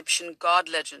and Egyptian god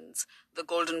legends, the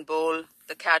golden bowl,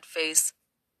 the cat face,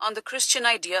 on the Christian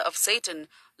idea of Satan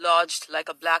lodged like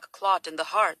a black clot in the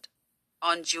heart,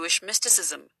 on Jewish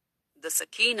mysticism, the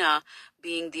Sakina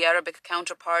being the Arabic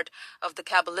counterpart of the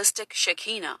Kabbalistic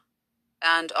Shekinah,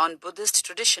 and on Buddhist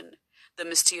tradition, the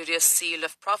mysterious seal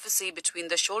of prophecy between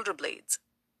the shoulder blades.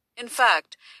 In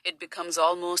fact, it becomes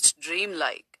almost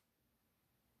dreamlike.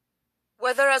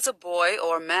 Whether as a boy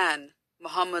or man,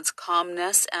 Muhammad's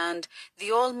calmness and the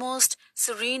almost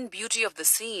serene beauty of the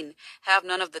scene have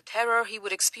none of the terror he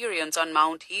would experience on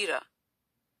Mount Hira.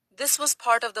 This was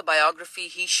part of the biography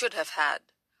he should have had,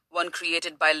 one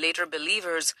created by later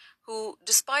believers who,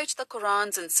 despite the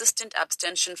Quran's insistent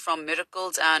abstention from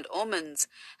miracles and omens,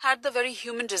 had the very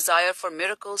human desire for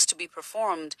miracles to be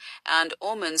performed and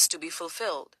omens to be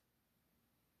fulfilled.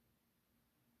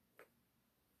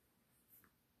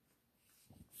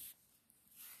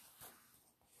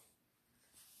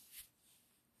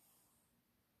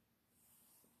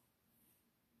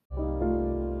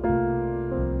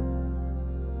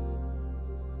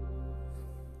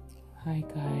 Hi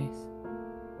guys,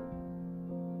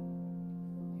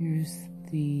 here's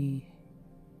the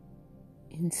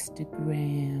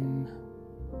Instagram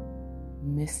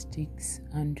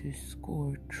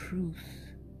mystics_truth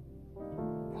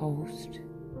post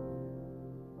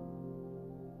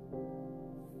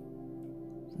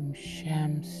from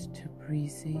Shams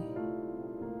Tabrizi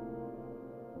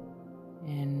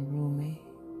and Rumi.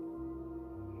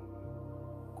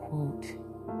 Quote,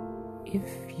 if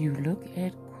you look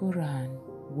at Quran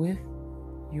with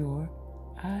your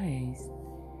eyes,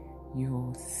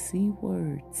 you'll see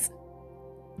words.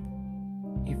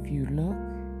 If you look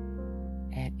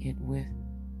at it with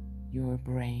your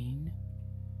brain,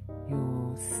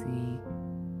 you'll see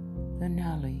the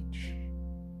knowledge.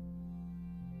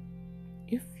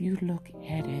 If you look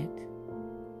at it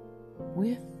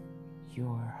with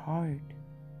your heart,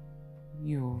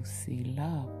 you'll see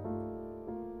love.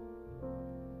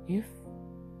 If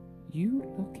you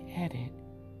look at it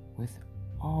with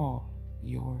all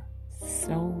your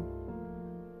soul,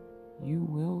 you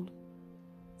will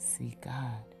see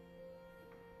God.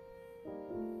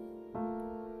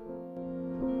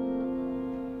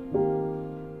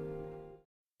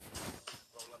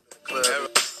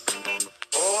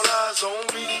 All eyes on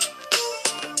me.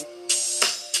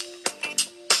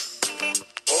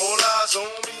 All eyes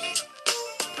on me.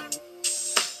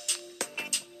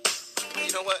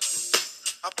 You know what?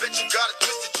 I bet you got it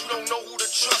twisted, you don't know who to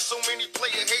trust. So many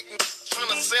player hating,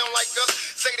 trying to sound like us.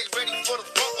 Say they ready for the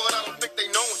funk, but I don't think they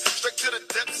know it. Straight to the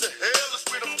depths of hell is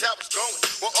where them cowards going.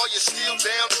 Well, are you still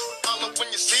down? Holler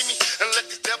when you see me, and let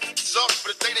these devils be sorry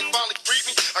for the day they finally freed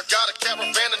me. I got a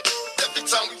caravan, and every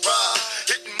time we ride,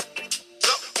 hitting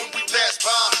up when we pass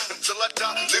by. Until I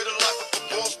die, live the life of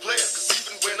a boss player. Cause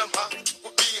even when I'm high,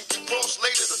 with me and you cross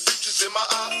later, the future's in my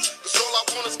eyes. Cause all I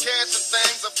want is cash and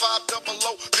things. A 500,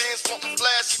 bands wanting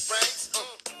flashy rings.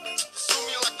 Pursue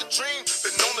me like a dream.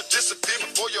 Been known to disappear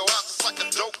before your eyes. It's like a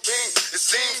dope thing. It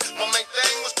seems my main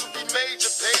thing was to be major.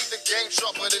 Paid the game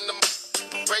sharper than the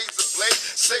razor blade.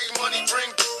 Save money,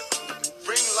 bring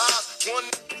lies. One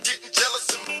getting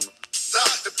jealous and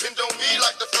die. Depend on me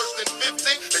like the first and 15.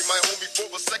 They might hold me for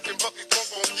a second, but they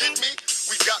won't get me.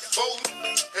 We got fold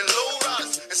and low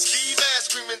riders and ski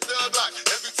masks screaming thug like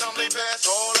every time they pass.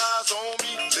 All eyes on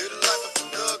me. Little life of a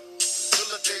thug till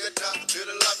the day I die.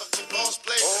 Little life of a boss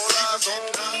player. All eyes on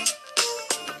me.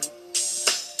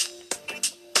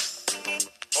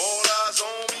 All eyes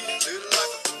on me. Little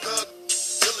life of a thug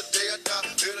till the day I die.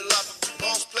 Little life of a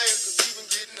boss player. Cause even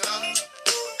getting high.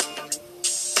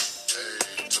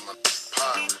 Hey, to my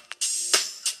pocket.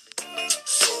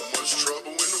 So much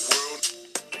trouble in the world.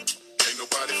 Ain't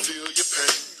nobody feel your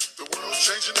pain. The world's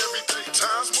changing every day.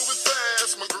 Time's moving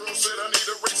fast. My girl said I need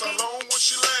a race. How long will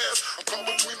she last? I'm caught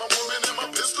between my woman and my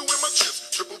pistol and my chips.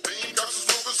 Triple beam, got some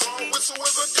movers on, whistle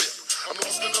as I dip. I'm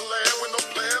lost in the land with no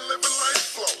plan, living life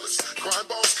flawless. Crime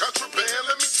boss, contraband,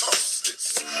 let me toss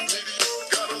this. Media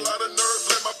got a lot of nerve,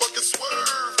 let my bucket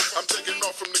swerve. I'm taking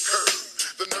off from the curb.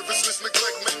 The nervousness,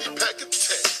 neglect, made me pack a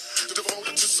tech.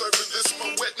 Devoted to serving this, my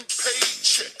wet and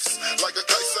paychecks. Like a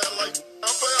kite satellite,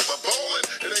 I'm forever ballin'.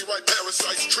 It ain't right,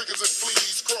 parasites, triggers and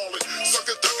fleas crawling.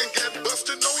 Sucker duck and get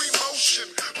busted, no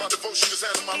emotion. My devotion is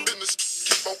handling my business,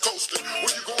 keep on coasting.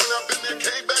 Where you going, I've been there,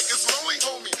 came back, it's lonely,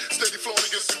 homie. Steady flowing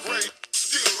against the grain,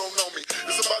 still don't know me.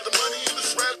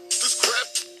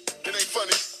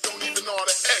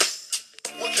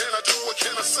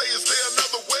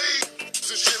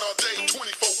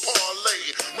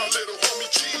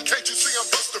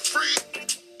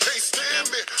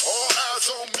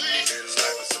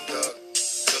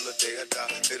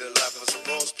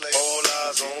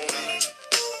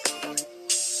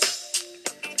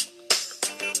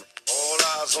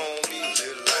 eyes on me. Live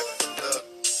the life of a thug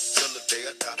till the day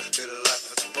I die. Live the life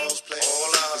of a boss player.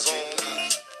 All eyes on me.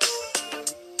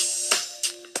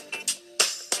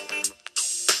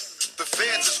 The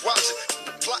feds is watching,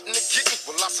 plotting to get me.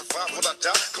 Will I survive? Will I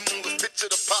die? Come on, let's picture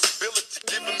the possibility.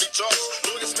 Giving me charges,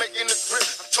 lawyers making a grip.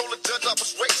 I told the judge I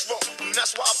was raised wrong, and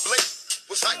that's why I blame.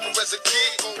 Was hyper as a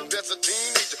kid, old as a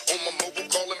teenager. On my mobile,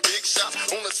 calling big shots.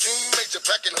 On the scene, major,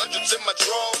 packing hundreds in my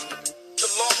drawers. The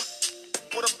law,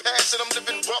 with a passion, I'm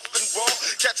living rough and raw.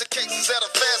 Catching cases at a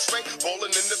fast rate,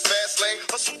 balling in the fast lane.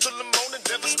 Hustle till the morning,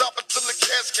 never stop until the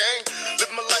cash came.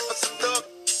 Live my life as a thug,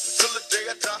 till the day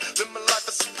I die. Live my life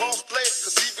as a boss player,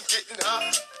 cause even getting high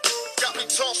got me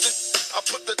tossing. I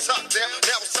put the top down,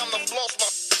 now it's time to floss my.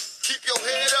 Keep your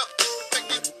head up, make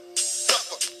it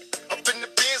suffer. Up in the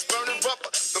bins, burning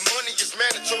rubber. The money is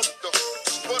mandatory, though.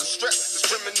 Just for the strap, this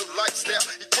criminal lifestyle.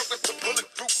 Equipped with the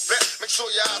bulletproof vest. Make sure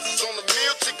your eyes is on the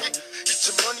meal ticket. Get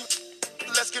your money,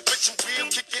 let's get rich and real.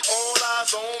 Kick it, all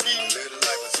eyes on me. Live the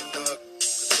life as a thug,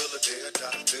 until the day I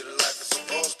die. Live the life as a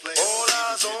boss player. All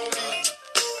eyes on me.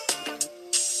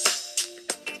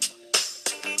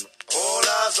 All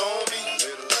eyes on me.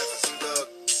 Live the life as a thug,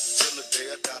 till the day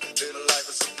I die. Live the life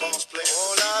as a boss player.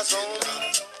 All eyes on me.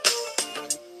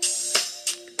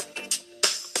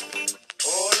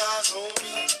 All eyes on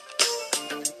me.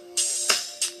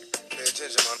 Pay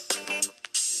attention, man.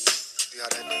 See how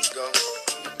that go?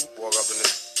 Walk up in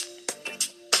this.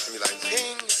 And be like,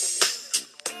 king.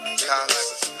 Live my life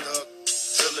as a thug,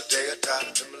 till the day I die.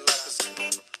 Live my life as a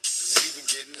it's even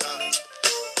getting hot.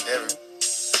 Every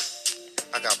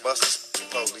I got busters,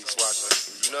 police watching,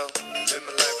 you know. Live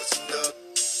my life as a thug,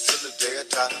 till the day I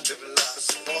die. Live my life as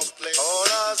a boss player. All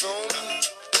eyes on me.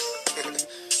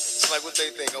 It's like what they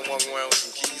think, I'm walking around with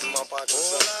some keys in my pocket or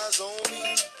something. All eyes on me.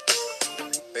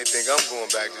 They think I'm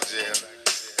going back to jail.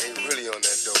 Ain't really on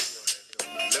that dope.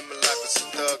 Live my life as a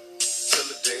thug, till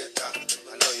the day I die.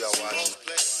 I know y'all watching.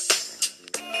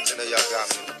 I know y'all got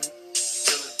me.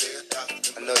 Till the day I die.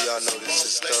 I know y'all know this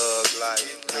is thug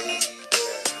life, baby.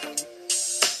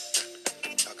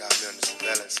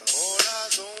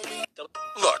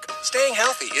 Look, staying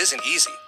healthy isn't easy.